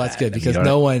on with that. Well, that's good because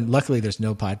luckily there's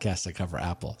no podcast that cover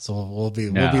Apple. So we'll be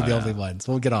the only ones.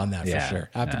 We'll get on that for sure.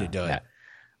 Happy to do it.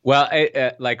 Well,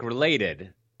 like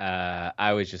related,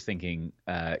 I was just thinking,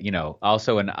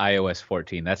 also in iOS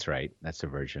 14, that's right. That's a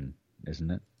version,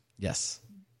 isn't it? Yes.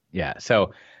 Yeah.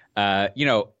 So, I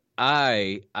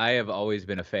have always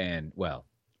been a fan. Well,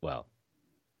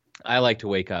 I like to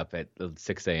wake up at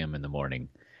 6 a.m. in the morning.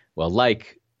 Well,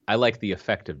 I like the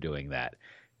effect of doing that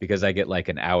because I get like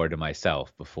an hour to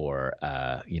myself before,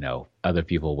 other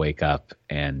people wake up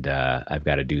and I've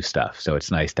got to do stuff. So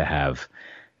it's nice to have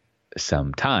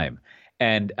some time.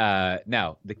 And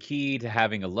now the key to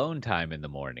having alone time in the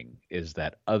morning is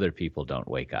that other people don't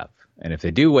wake up. And if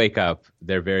they do wake up,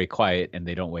 they're very quiet and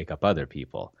they don't wake up other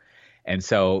people. And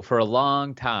so for a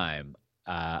long time,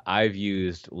 I've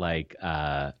used like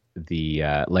a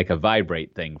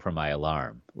vibrate thing for my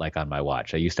alarm, like on my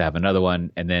watch. I used to have another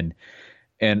one, and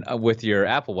with your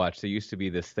Apple Watch, there used to be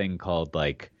this thing called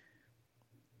like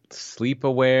Sleep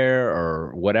Aware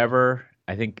or whatever.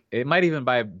 I think it might even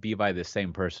be by the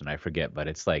same person. I forget, but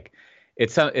it's like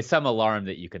it's some alarm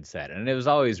that you can set, and it was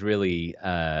always really.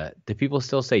 Do people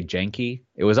still say janky?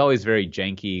 It was always very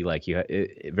janky, like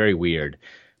very weird.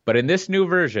 But in this new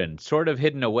version, sort of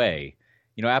hidden away.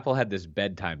 Apple had this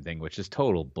bedtime thing, which is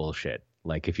total bullshit.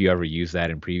 Like if you ever use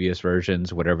that in previous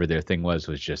versions, whatever their thing was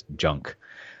just junk.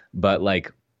 But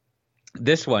like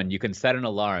this one, you can set an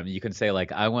alarm. You can say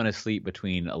like, I want to sleep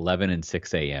between 11 and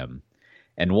 6 a.m.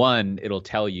 And one, it'll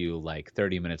tell you like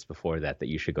 30 minutes before that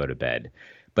you should go to bed.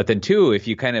 But then two, if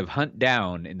you kind of hunt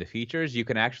down in the features, you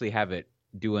can actually have it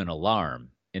do an alarm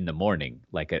in the morning,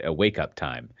 like a wake up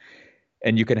time.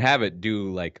 And you can have it do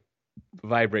like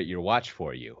vibrate your watch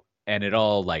for you. And it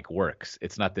all like works.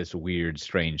 It's not this weird,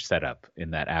 strange setup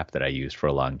in that app that I used for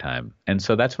a long time. And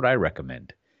so that's what I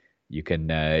recommend. You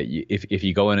can, if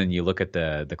you go in and you look at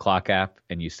the clock app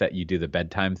and you do the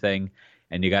bedtime thing,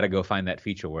 and you got to go find that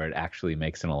feature where it actually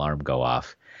makes an alarm go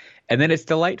off. And then it's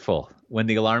delightful. When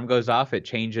the alarm goes off, it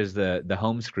changes the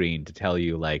home screen to tell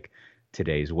you like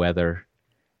today's weather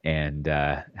and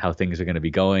how things are going to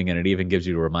be going. And it even gives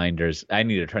you reminders. I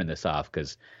need to turn this off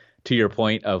because to your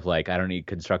point of like, I don't need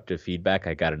constructive feedback.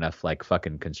 I got enough like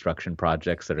fucking construction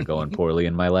projects that are going poorly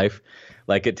in my life.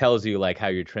 Like it tells you like how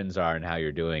your trends are and how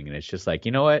you're doing. And it's just like,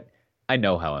 you know what? I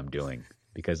know how I'm doing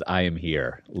because I am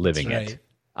here living it.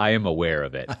 I am aware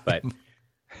of it, but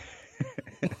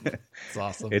it's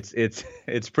awesome.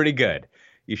 It's pretty good.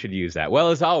 You should use that. Well,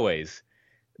 as always,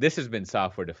 this has been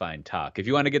Software Defined Talk. If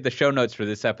you want to get the show notes for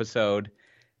this episode,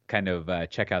 kind of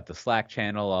check out the Slack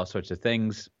channel, all sorts of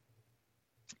things.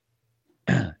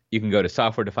 You can go to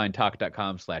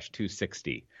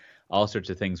softwaredefinedtalk.com/260. All sorts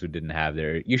of things we didn't have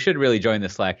there. You should really join the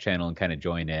Slack channel and kind of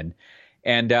join in.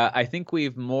 And I think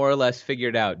we've more or less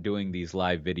figured out doing these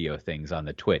live video things on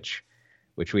the Twitch,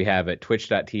 which we have at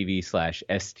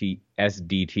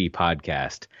twitch.tv/SDT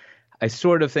podcast. I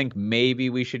sort of think maybe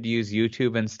we should use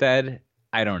YouTube instead.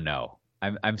 I don't know.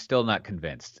 I'm still not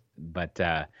convinced, but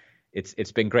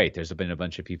it's been great. There's been a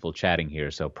bunch of people chatting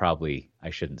here, so probably I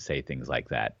shouldn't say things like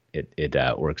that. It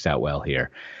works out well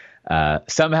here.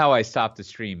 Somehow I stopped the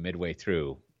stream midway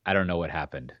through. I don't know what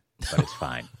happened, but it's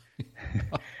fine.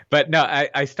 But no,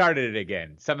 I started it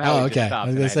again. Somehow. Oh, okay. I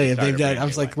was gonna say I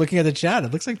was like looking at the chat.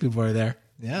 It looks like people are there.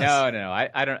 Yes. No.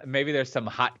 I don't. Maybe there's some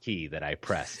hotkey that I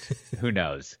pressed. Who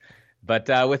knows? But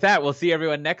with that, we'll see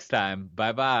everyone next time.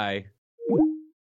 Bye bye.